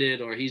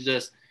excited or he's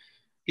just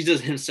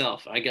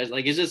himself, I guess.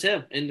 Like it's just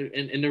him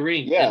in the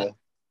ring. Yeah. And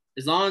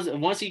as long as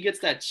once he gets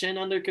that chin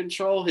under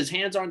control, his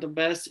hands aren't the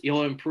best.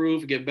 He'll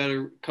improve, get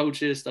better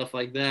coaches, stuff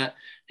like that.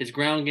 His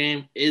ground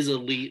game is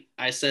elite.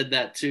 I said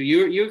that too.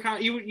 You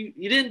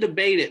didn't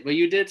debate it, but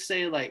you did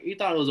say like you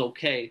thought it was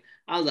okay.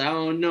 I was like, I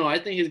don't know. I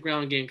think his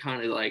ground game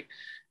kind of like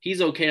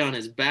he's okay on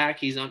his back.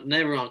 He's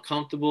never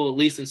uncomfortable, at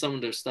least in some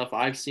of the stuff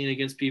I've seen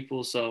against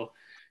people. So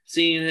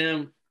seeing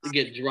him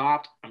get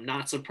dropped, I'm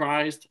not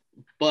surprised.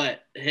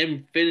 But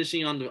him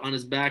finishing on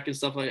his back and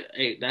stuff like,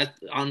 hey, that's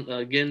on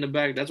getting the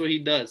back. That's what he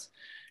does.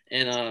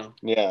 And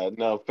yeah,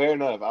 no, fair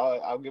enough.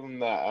 I'll give him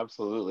that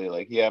absolutely.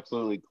 Like he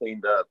absolutely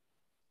cleaned up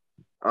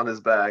on his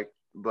back,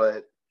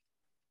 but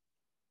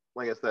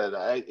like I said,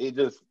 it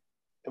just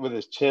with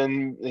his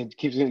chin, he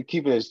keeps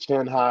keeping his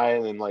chin high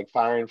and like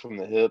firing from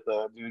the hip.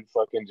 Dude,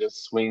 fucking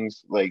just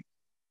swings like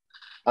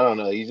I don't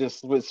know. He's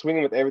just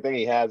swinging with everything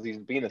he has. He's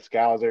being a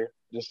scouser,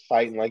 just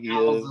fighting like he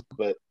is,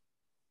 but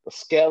a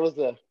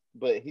scouser.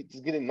 But he's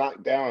just getting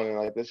knocked down, and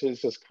like this is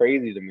just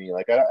crazy to me.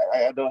 Like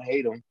I don't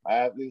hate him.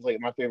 He's like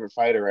my favorite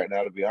fighter right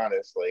now, to be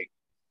honest. Like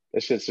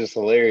this shit's just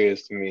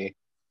hilarious to me.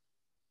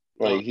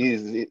 Like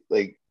he's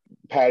like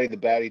Patty the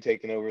Batty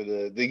taking over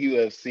the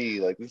UFC.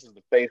 Like this is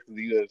the face of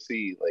the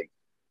UFC. Like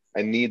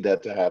I need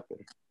that to happen.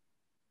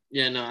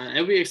 Yeah, no,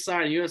 it'll be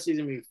exciting. UFC's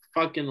gonna be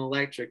fucking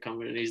electric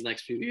coming in these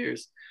next few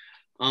years.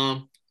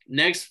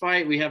 Next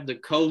fight we have the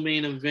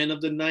co-main event of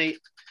the night.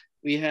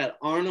 We had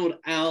Arnold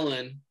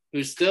Allen,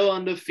 who's still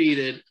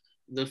undefeated,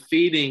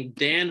 defeating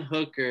Dan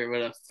Hooker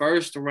with a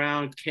first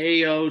round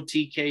KO,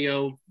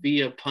 TKO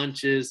via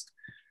punches.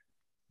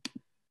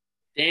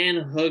 Dan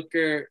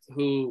Hooker,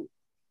 who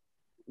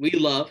we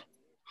love,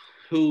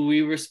 who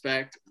we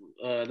respect.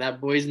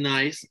 That boy's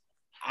nice.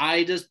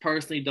 I just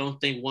personally don't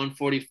think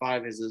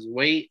 145 is his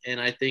weight, and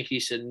I think he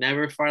should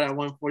never fight at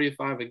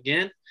 145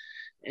 again,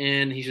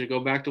 and he should go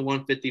back to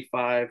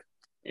 155,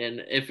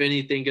 and if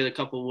anything, get a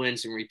couple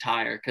wins and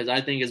retire, because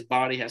I think his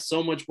body has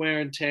so much wear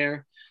and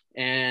tear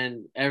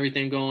and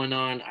everything going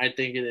on. I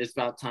think it's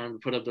about time to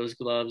put up those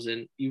gloves,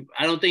 and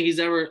I don't think he's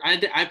ever –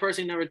 I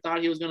personally never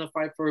thought he was going to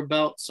fight for a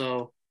belt,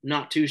 so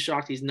not too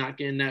shocked he's not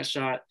getting that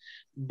shot,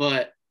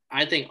 but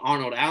I think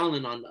Arnold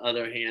Allen, on the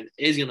other hand,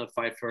 is going to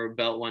fight for a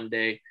belt one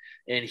day.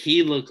 And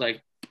he looked like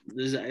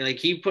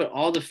he put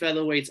all the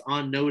featherweights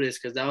on notice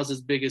because that was his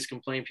biggest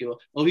complaint. People,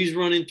 he's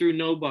running through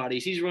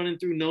nobodies. He's running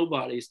through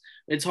nobodies.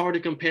 It's hard to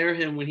compare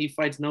him when he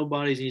fights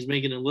nobodies and he's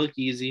making it look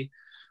easy.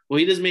 Well,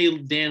 he just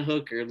made Dan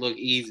Hooker look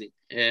easy.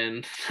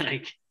 And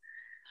like,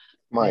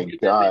 my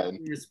God,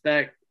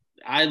 respect.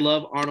 I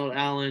love Arnold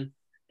Allen,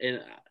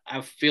 and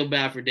I feel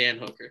bad for Dan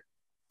Hooker.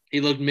 He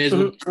looked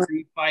miserable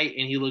pre-fight,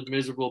 and he looked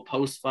miserable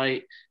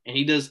post-fight. And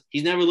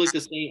he's never looked the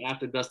same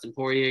after Dustin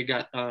Poirier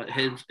got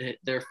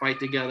their fight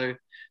together.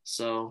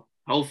 So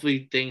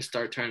hopefully things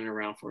start turning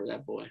around for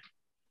that boy.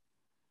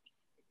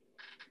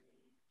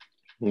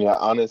 Yeah,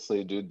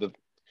 honestly, dude,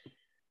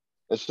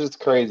 it's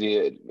just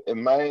crazy.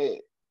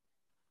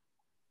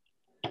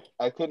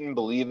 I couldn't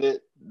believe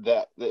it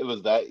that it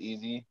was that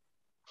easy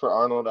for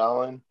Arnold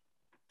Allen.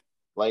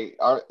 Like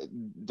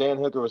Dan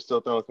Hooker was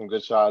still throwing some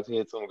good shots. He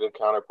had some good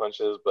counter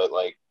punches, but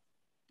like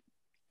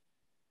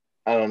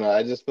I don't know.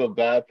 I just feel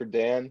bad for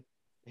Dan.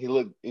 He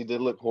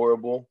did look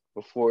horrible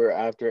before,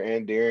 after,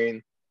 and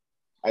during.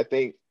 I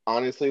think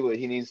honestly, what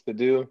he needs to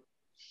do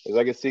is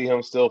I could see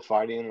him still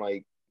fighting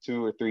like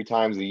 2 or 3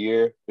 times a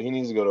year, but he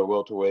needs to go to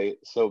welterweight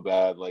so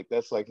bad. Like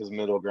that's like his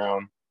middle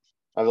ground.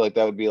 I feel like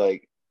that would be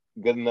like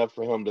good enough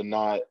for him to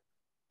not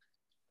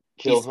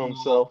kill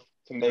himself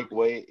to make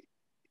weight,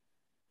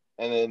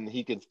 and then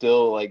he could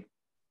still like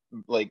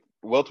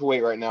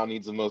welterweight right now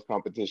needs the most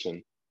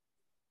competition.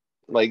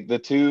 Like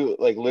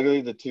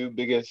literally the two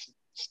biggest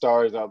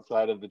stars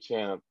outside of the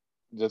champ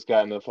just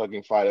got in a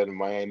fucking fight at a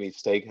Miami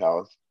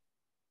steakhouse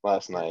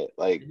last night.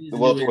 Like the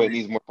welterweight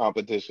needs more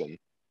competition,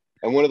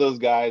 and one of those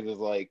guys is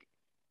like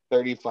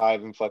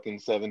 35 and fucking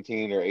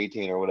 17 or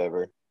 18 or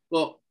whatever.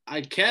 Well, I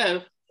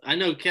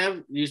know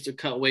Kev used to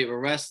cut weight with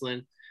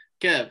wrestling.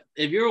 Kev,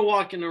 if you're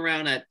walking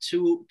around at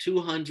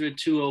 200,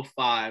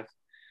 205,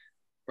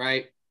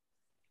 right?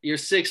 You're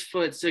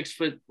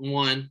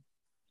 6'1".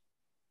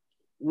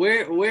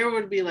 Where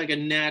would be like a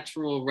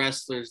natural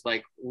wrestler's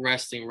like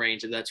resting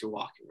range if that's your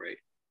walking rate?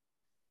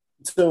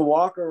 To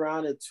walk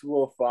around at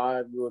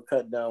 205, you would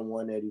cut down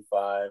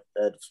 185,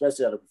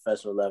 especially at a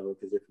professional level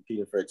because you're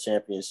competing for a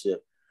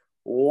championship.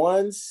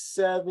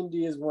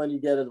 170 is when you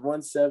get it.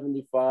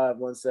 175,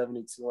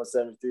 172,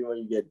 173 when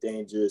you get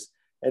dangerous.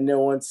 And then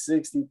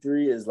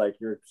 163 is like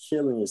you're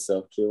killing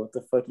yourself, kid. What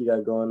the fuck you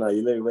got going on?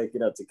 You're literally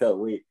waking up to cut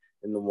weight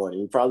in the morning.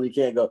 You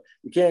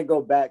can't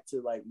go back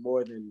to like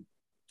more than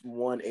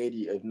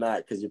 180 if not,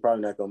 because you're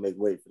probably not gonna make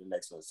weight for the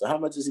next one. So how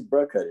much is he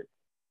bro cutting?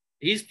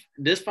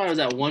 This fight was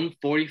at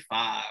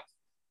 145.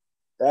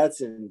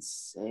 That's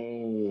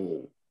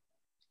insane.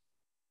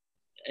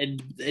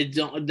 And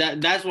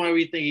that's why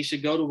we think he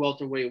should go to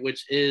welterweight,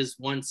 which is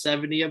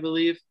 170, I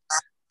believe.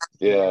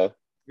 Yeah.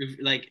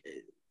 Like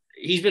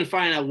he's been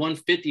fighting at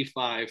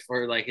 155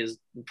 for like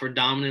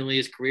predominantly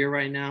his career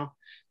right now.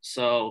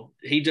 So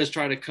he just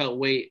tried to cut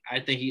weight.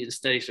 I think he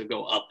instead should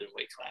go up in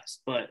weight class.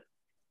 But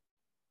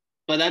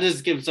that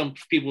just gives some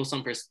people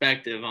some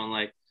perspective on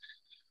like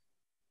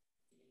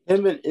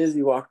him and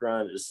Izzy walk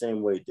around at the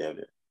same weight, damn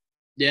it.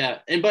 Yeah,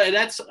 but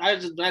that's why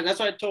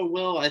I told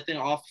Will, I think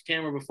off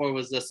camera before,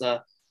 was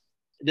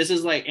this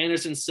is like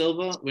Anderson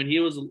Silva when he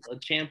was a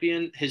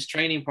champion. His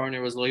training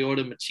partner was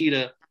Lyoto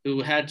Machida,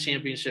 who had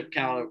championship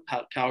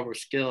caliber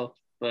skill,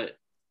 but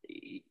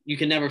you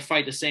can never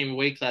fight the same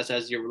weight class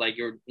as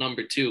your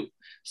number 2.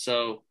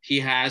 So he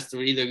has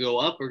to either go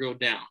up or go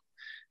down,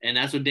 and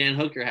that's what Dan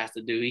Hooker has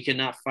to do. He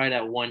cannot fight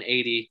at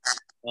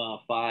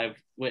 185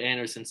 with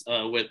Anderson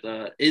with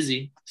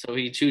Izzy, so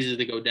he chooses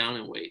to go down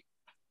in weight.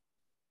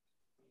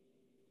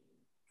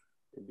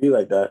 It'd be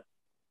like that.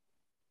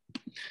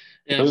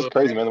 Yeah, it's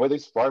crazy, man. The way they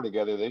spar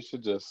together, they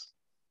should just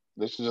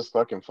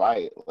fucking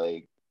fight.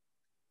 Like,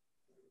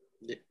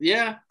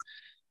 yeah,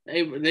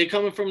 they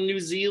coming from New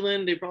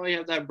Zealand. They probably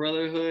have that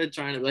brotherhood,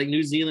 trying to like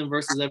New Zealand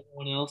versus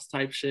everyone else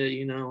type shit.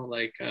 You know,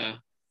 like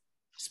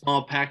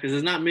small packers.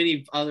 There's not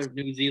many other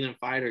New Zealand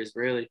fighters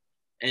really,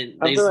 and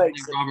they like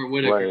Robert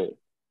Whittaker. Right.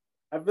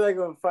 I feel like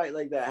when a fight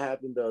like that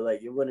happened though,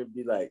 like it wouldn't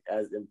be like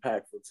as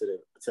impactful to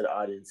the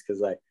audience because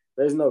like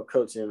there's no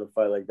coaching in a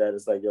fight like that.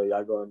 It's like, yo,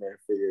 y'all go in there and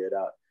figure it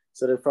out.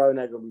 So there's probably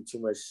not gonna be too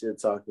much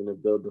shit talking to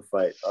build the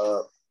fight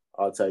up,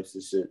 all types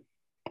of shit.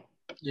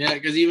 Yeah,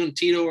 because even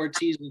Tito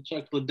Ortiz and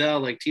Chuck Liddell,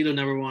 like Tito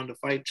never wanted to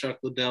fight Chuck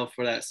Liddell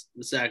for that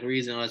exact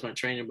reason. Oh, that's my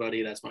training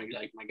buddy. That's my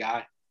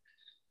guy.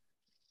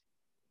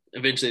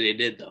 Eventually they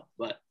did though,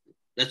 but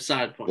that's a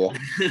side point.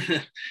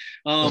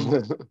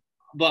 Yeah.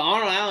 But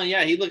Arnold Allen,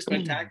 yeah, he looks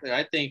spectacular.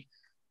 I think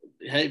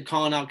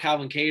calling out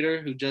Calvin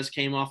Kattar, who just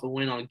came off a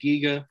win on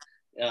Giga.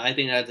 I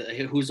think that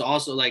who's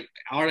also like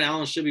Arnold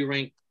Allen should be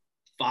ranked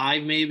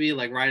 5, maybe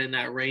like right in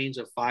that range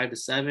of 5 to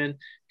 7.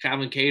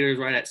 Calvin Kattar is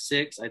right at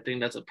 6. I think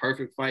that's a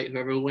perfect fight.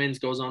 Whoever wins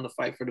goes on to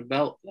fight for the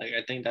belt. Like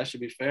I think that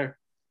should be fair.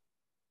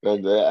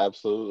 Yeah,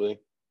 absolutely.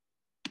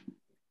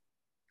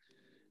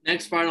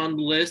 Next fight on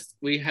the list,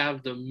 we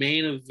have the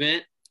main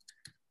event.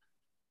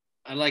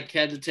 I'd like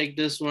Kev to take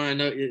this one. I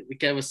know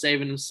Kev was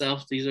saving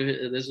himself.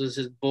 This was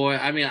his boy.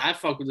 I mean, I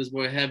fuck with this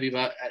boy heavy,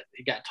 but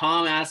he got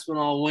Tom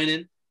Aspinall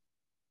winning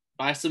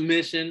by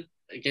submission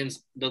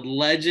against the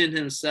legend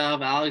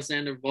himself,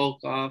 Alexander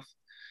Volkov,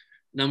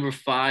 number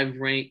 5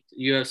 ranked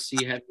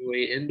UFC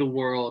heavyweight in the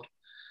world.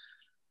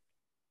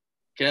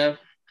 Kev?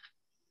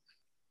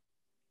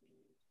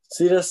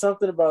 See, there's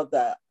something about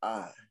that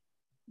eye,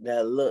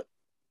 that look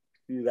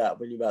you got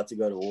when you're about to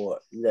go to war.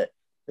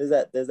 There's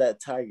that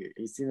tiger.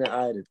 You seen the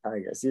eye of the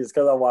tiger. See, it's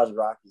because I watched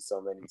Rocky so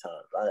many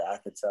times. I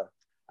could tell.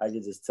 I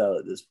could just tell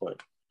at this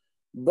point.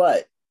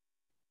 But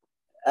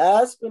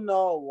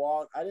Aspinall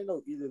walked. I didn't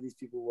know either of these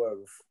people were.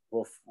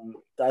 Well,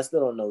 I still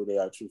don't know who they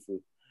are,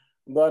 truthfully.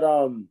 But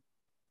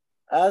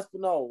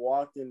Aspinall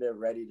walked in there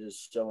ready to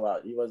show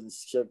out. He wasn't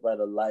shook by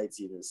the lights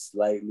even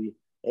slightly.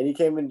 And he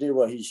came and did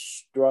what he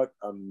struck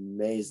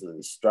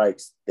amazingly.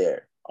 Strikes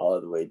there, all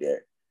the way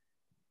there.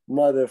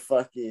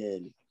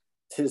 motherfucking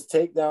his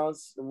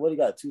takedowns. What he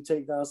got? 2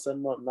 takedowns, set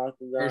him up,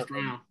 knocked him down. First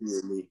round.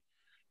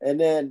 And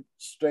then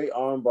straight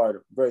armbar.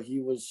 Bro,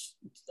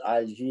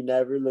 he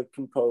never looked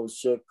composed,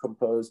 shook,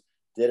 composed.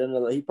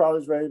 He probably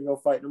was ready to go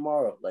fight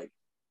tomorrow. Like,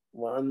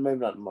 well, maybe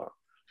not tomorrow.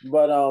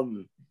 But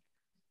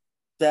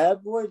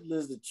that boy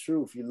lives the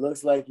truth. He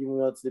looks like he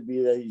wants to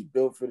be there. He's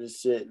built for this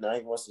shit. Now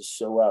he wants to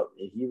show out.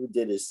 And he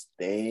did his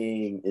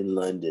thing in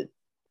London.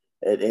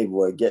 And hey,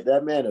 boy, get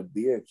that man a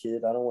beer,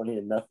 kid. I don't want to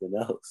hear nothing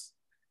else.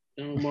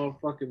 No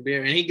motherfucking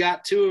beer. And he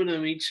got 2 of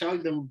them. He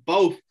chugged them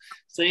both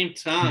same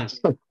time.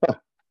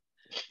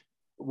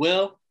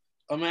 Will,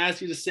 I'm going to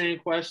ask you the same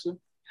question.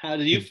 How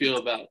do you feel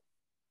about it?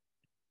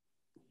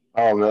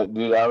 Oh, man,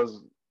 dude,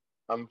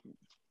 I'm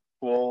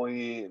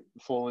fully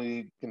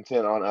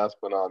content on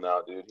Aspinall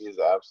now, dude. He's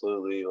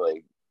absolutely,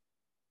 like,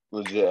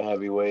 legit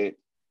heavyweight.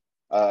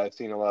 I've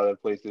seen a lot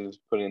of places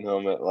putting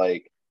him at,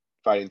 like,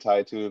 fighting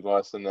Tai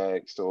Tuivasa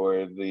next,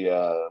 or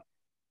the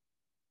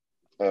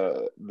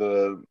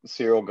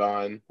Cyril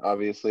Gane.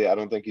 Obviously, I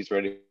don't think he's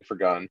ready for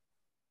Gane.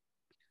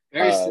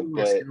 Very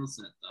similar skill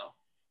set, though.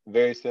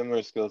 Very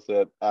similar skill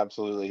set,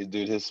 absolutely,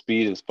 dude. His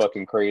speed is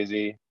fucking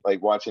crazy. Like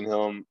watching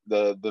him,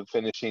 the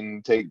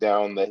finishing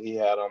takedown that he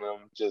had on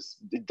him, just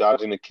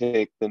dodging a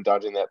kick, then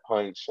dodging that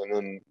punch, and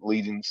then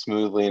leading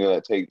smoothly into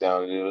that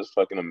takedown. It was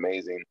fucking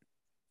amazing.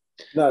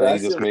 No, he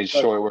just made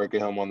short work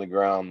of him on the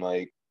ground,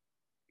 like.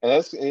 And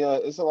that's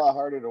it's a lot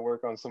harder to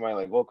work on somebody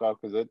like Volkov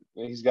because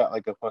he's got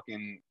like a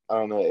fucking, I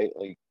don't know,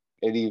 like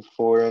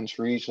 84-inch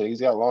reach. Like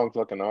he's got long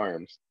fucking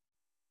arms.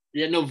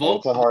 Yeah, no, Volkov.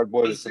 It's a hard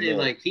boy to say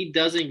like he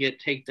doesn't get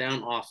taken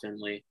down often.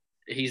 Like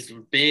he's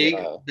big,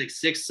 like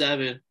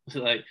 6'7",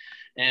 like,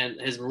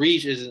 and his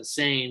reach is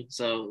insane.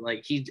 So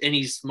like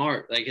he's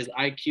smart. Like his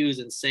IQ is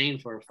insane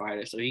for a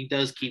fighter. So he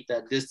does keep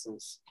that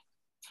distance.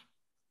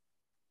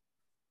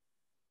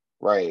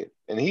 Right,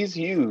 and he's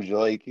huge.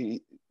 Like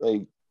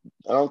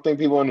I don't think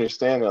people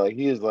understand that. Like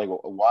he is like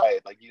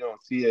wide. Like you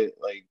don't see it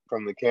like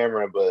from the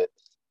camera, but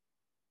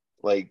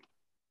like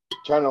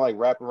trying to like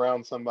wrap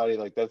around somebody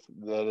like that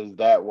is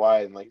that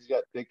wide, and like he's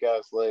got thick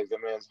ass legs. That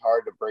man's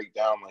hard to break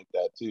down like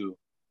that too.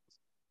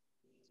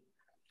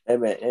 Hey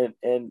man,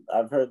 and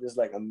I've heard this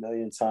like a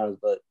million times,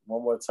 but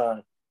one more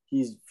time,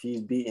 he's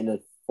beating a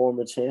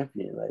former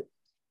champion. Like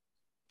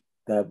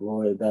that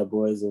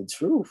boy is in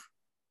truth.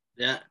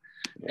 Yeah.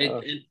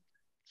 And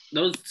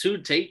those 2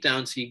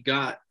 takedowns he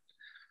got.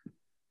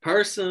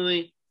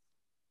 Personally,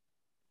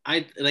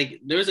 I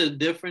like there's a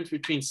difference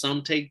between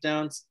some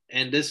takedowns,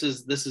 and this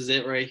is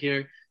it right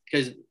here.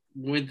 Because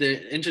with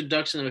the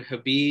introduction of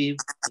Khabib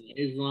and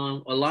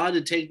Islam, a lot of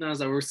the takedowns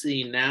that we're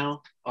seeing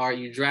now are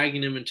you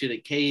dragging him into the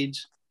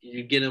cage,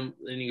 you get him,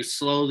 and you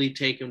slowly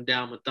take him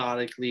down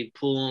methodically,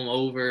 pull him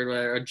over,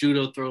 or a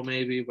judo throw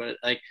maybe, but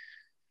like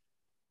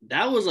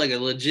that was like a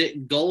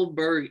legit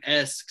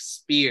Goldberg-esque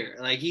spear.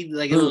 Like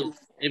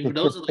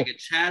those are like a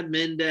Chad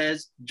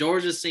Mendez,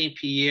 Georges St.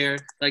 Pierre,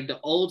 like the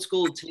old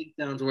school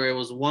takedowns where it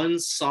was one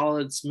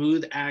solid,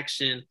 smooth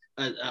action,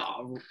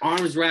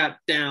 arms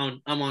wrapped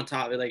down, I'm on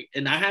top of it. Like,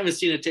 and I haven't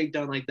seen a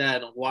takedown like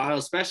that in a while,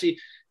 especially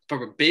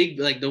from a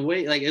big, like the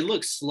way, like it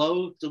looks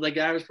slow to like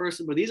average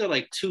person, but these are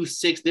like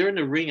 260. They're in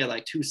the ring at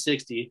like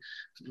 260.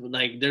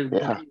 Like they're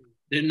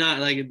not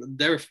like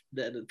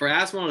for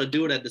Aspinall to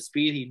do it at the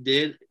speed he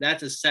did.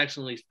 That's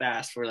exceptionally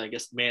fast for like a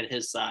man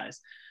his size.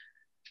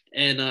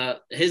 And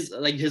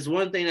his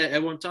one thing that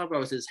everyone talked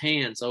about was his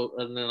hands. So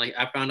and then like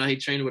I found out he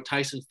trained with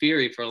Tyson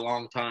Fury for a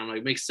long time. Like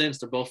it makes sense.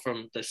 They're both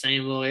from the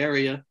same little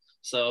area,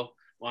 so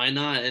why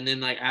not? And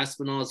then like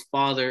Aspinall's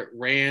father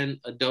ran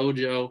a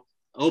dojo,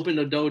 opened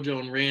a dojo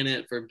and ran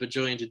it for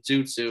Brazilian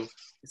Jiu-Jitsu.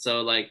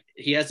 So like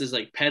he has this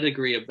like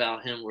pedigree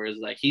about him, where it's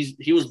like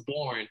he was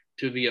born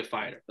to be a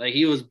fighter. Like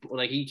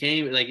he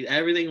came, like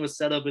everything was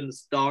set up in the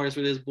stars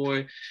for this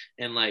boy,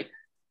 and like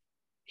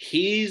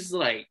he's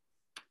like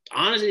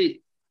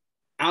honestly.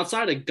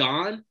 Outside of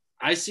Gane,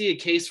 I see a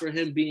case for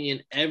him being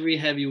in every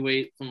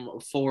heavyweight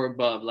from 4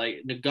 above.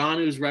 Like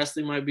Ngannou's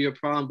wrestling might be a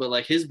problem, but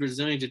like his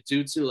Brazilian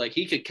Jiu-Jitsu, like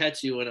he could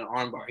catch you in an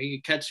armbar. He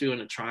could catch you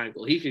in a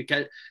triangle. He could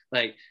catch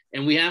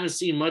and we haven't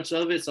seen much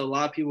of it, so a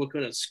lot of people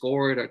couldn't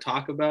score it or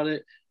talk about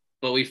it.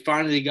 But we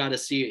finally got to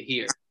see it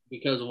here.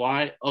 Because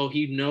why? Oh,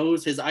 he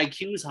knows his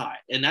IQ is high.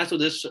 And that's what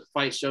this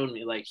fight showed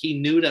me. Like he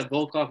knew that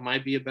Volkov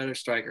might be a better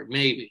striker.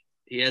 Maybe.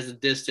 He has the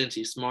distance.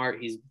 He's smart.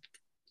 He's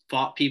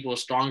fought people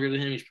stronger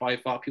than him. He's probably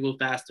fought people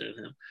faster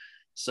than him.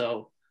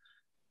 So,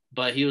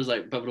 but he was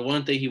like, but the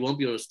one thing he won't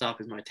be able to stop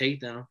is my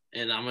takedown.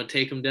 And I'm going to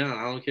take him down.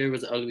 I don't care if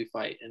it's an ugly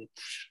fight. And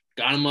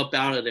got him up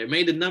out of there.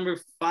 Made the number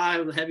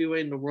 5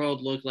 heavyweight in the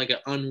world look like an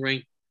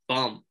unranked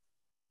bum.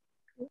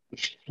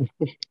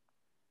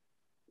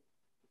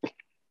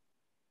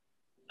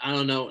 I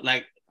don't know.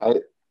 Like,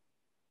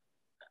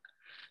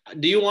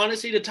 do you want to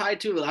see the Tai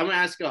Tuivasa? I'm going to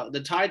ask y'all.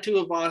 The Tai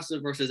Tuivasa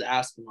versus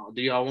Aspinall.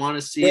 Do y'all want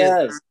to see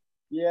it?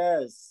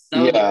 Yes.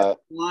 Yeah.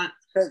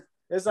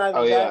 It's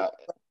either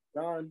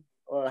Gane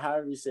or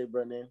however you say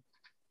bro name.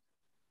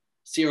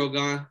 Cyril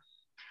Gane.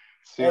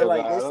 Hey,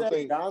 like they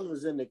said, Gane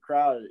was in the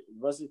crowd.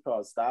 What's he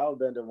called?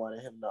 Stylebender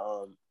wanted him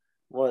to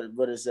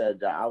what it said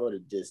that I would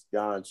have just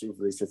gone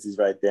truthfully since he's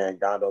right there and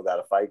Gondo got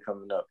a fight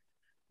coming up.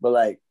 But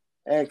like,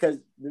 and because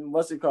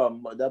what's it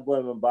called? That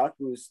boy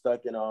M'Baku is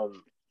stuck in on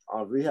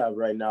rehab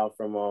right now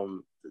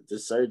from the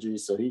surgery,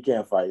 so he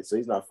can't fight, so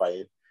he's not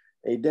fighting.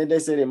 And then they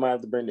say they might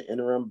have to bring the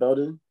interim belt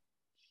in.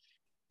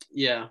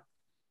 Yeah.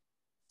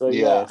 So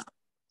yeah.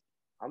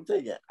 I'm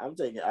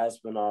taking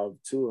Aspinall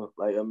too,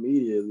 like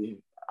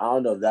immediately. I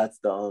don't know if that's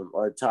the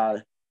or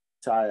Ty,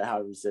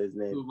 how he says his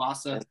name.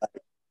 Tuivasa.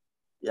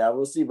 Yeah,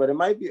 we'll see, but it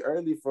might be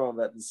early for him.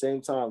 At the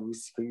same time,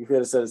 you could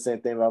have said the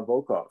same thing about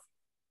Volkov.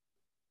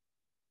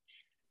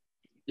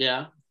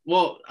 Yeah,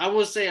 well, I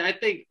will say, I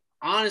think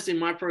honestly,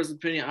 my personal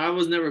opinion, I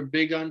was never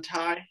big on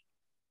Ty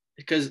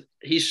because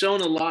he's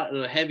shown a lot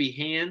of heavy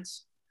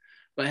hands.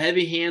 But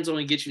heavy hands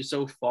only get you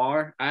so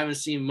far. I haven't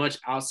seen much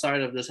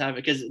outside of this happen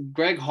because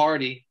Greg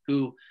Hardy,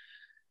 who,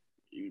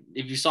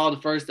 if you saw the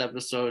first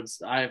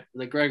episodes,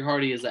 Greg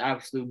Hardy is an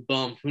absolute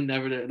bum who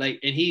never did, like,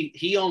 and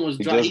he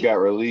almost got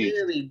released.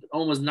 Really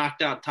almost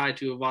knocked out Tai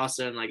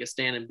Tuivasa in like a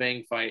stand and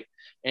bang fight,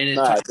 and it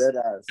took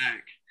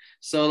back.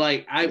 So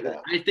like I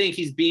think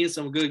he's beating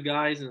some good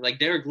guys, and like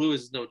Derek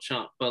Lewis is no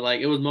chump, but like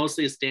it was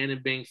mostly a stand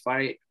and bang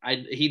fight.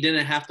 He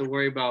didn't have to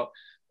worry about.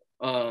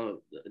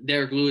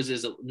 Derek Lewis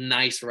is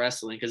nice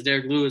wrestling because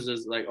Derek Lewis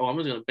is like, oh, I'm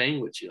just gonna bang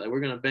with you, like we're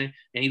gonna bang,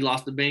 and he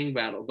lost the bang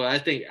battle. But I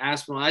think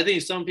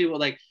some people,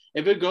 like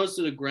if it goes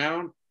to the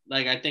ground,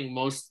 like I think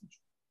most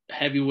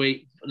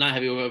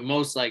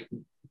most like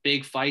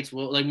big fights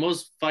will, like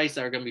most fights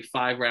that are gonna be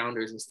 5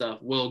 rounders and stuff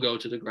will go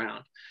to the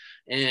ground,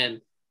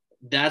 and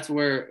that's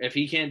where if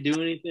he can't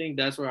do anything,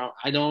 that's where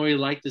I don't really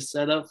like the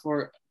setup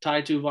for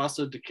Tai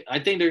Tuivasa. I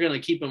think they're gonna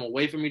keep them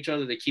away from each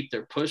other to keep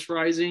their push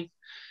rising.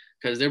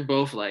 Because they're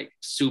both like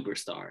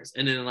superstars,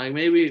 and then like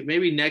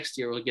maybe next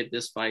year we'll get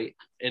this fight,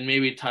 and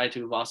maybe Tai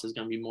Tuivasa is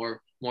gonna be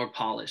more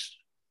polished.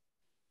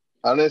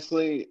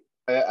 Honestly,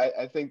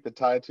 I think the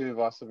Tai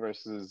Tuivasa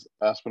versus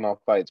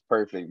Aspinall fight's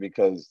perfect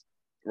because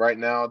right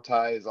now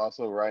Tai is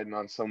also riding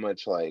on so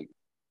much of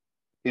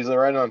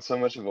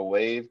a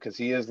wave because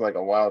he is like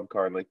a wild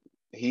card. Like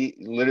he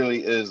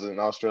literally is an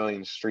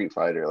Australian street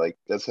fighter. Like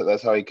that's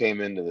how he came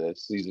into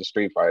this. He's a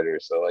street fighter,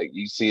 so like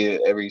you see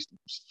it every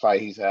fight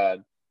he's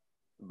had.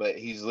 But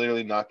he's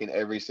literally knocking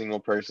every single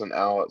person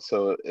out.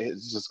 So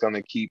it's just going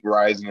to keep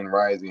rising and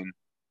rising.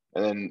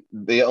 And then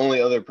the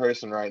only other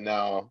person right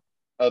now,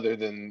 other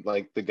than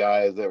like the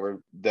guys that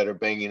are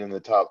banging in the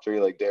top 3,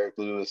 like Derek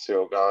Lewis,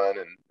 Cyril Gahn,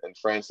 and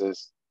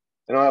Francis,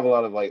 they don't have a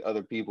lot of like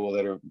other people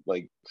that are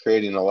like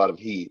creating a lot of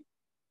heat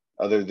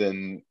other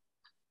than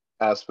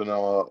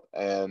Aspinall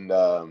and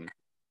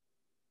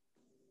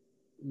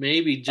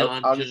maybe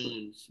John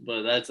Jones,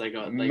 but that's like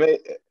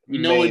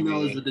no one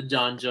knows what the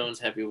John Jones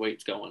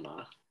heavyweight's going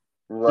on.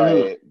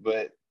 Right,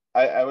 but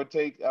I would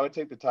take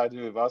the Tai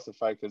Tuivasa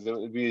fight because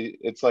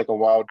it's like a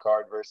wild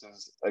card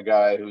versus a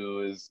guy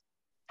who is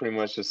pretty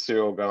much just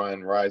Cyril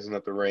Gahn rising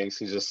up the ranks.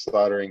 He's just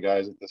slaughtering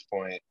guys at this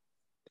point,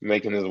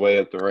 making his way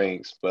up the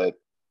ranks. But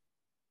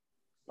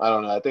I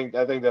don't know. I think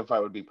that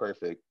fight would be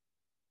perfect.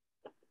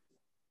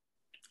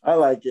 I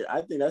like it.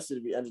 I think that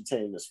should be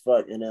entertaining as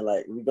fuck. And then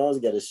like we're gonna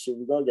get a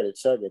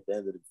chug at the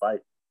end of the fight.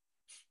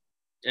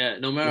 Yeah,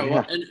 no matter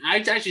what. And I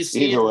actually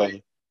see either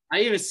way. I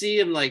even see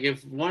him like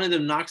if one of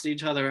them knocks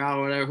each other out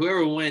or whatever,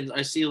 whoever wins,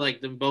 I see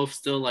like them both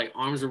still like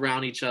arms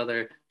around each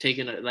other,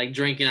 drinking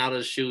out of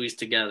the shoeies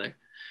together.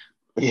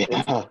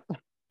 Yeah.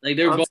 Like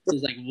they're both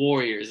just like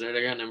warriors, or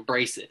they're gonna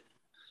embrace it.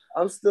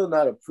 I'm still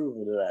not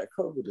approving of that.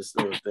 COVID is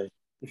still a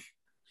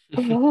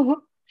thing.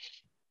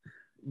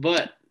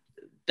 But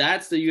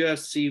that's the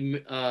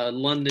UFC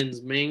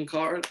London's main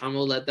card. I'm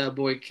gonna let that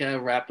boy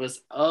Kev wrap us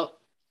up.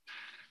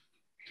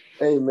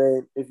 Hey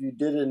man, if you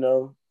didn't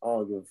know, I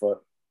don't give a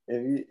fuck.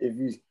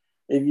 If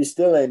you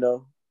still ain't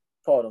know,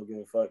 Paul don't give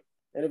a fuck.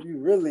 And if you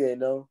really ain't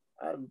know,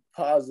 I'm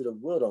positive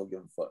Will don't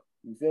give a fuck.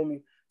 You feel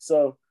me?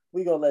 So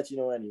we gonna let you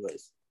know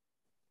anyways.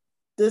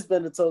 This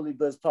been the Totally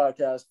Blitz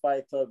Podcast,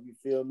 Fight Club, you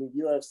feel me?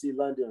 UFC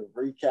London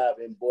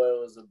recap, and boy, it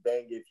was a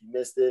bang if you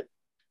missed it.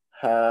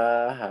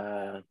 Ha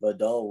ha. But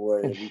don't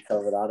worry, we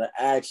covered all the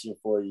action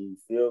for you, you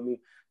feel me?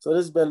 So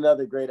this has been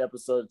another great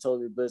episode of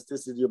Totally Blitz.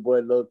 This is your boy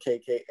Lil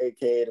KK,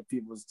 aka the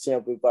People's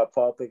Champion by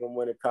Paul Pick'em,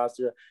 Winter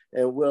Costa,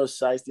 and Will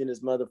Shiesty and his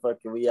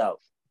motherfucking we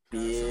out.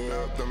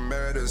 Yeah. The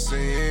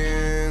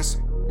medicines.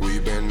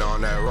 We've been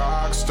on that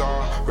rock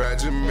star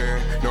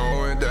regimen,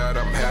 knowing that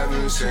I'm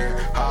heaven sent,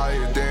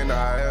 higher than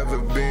I ever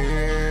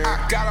been.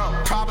 I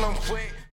got a problem with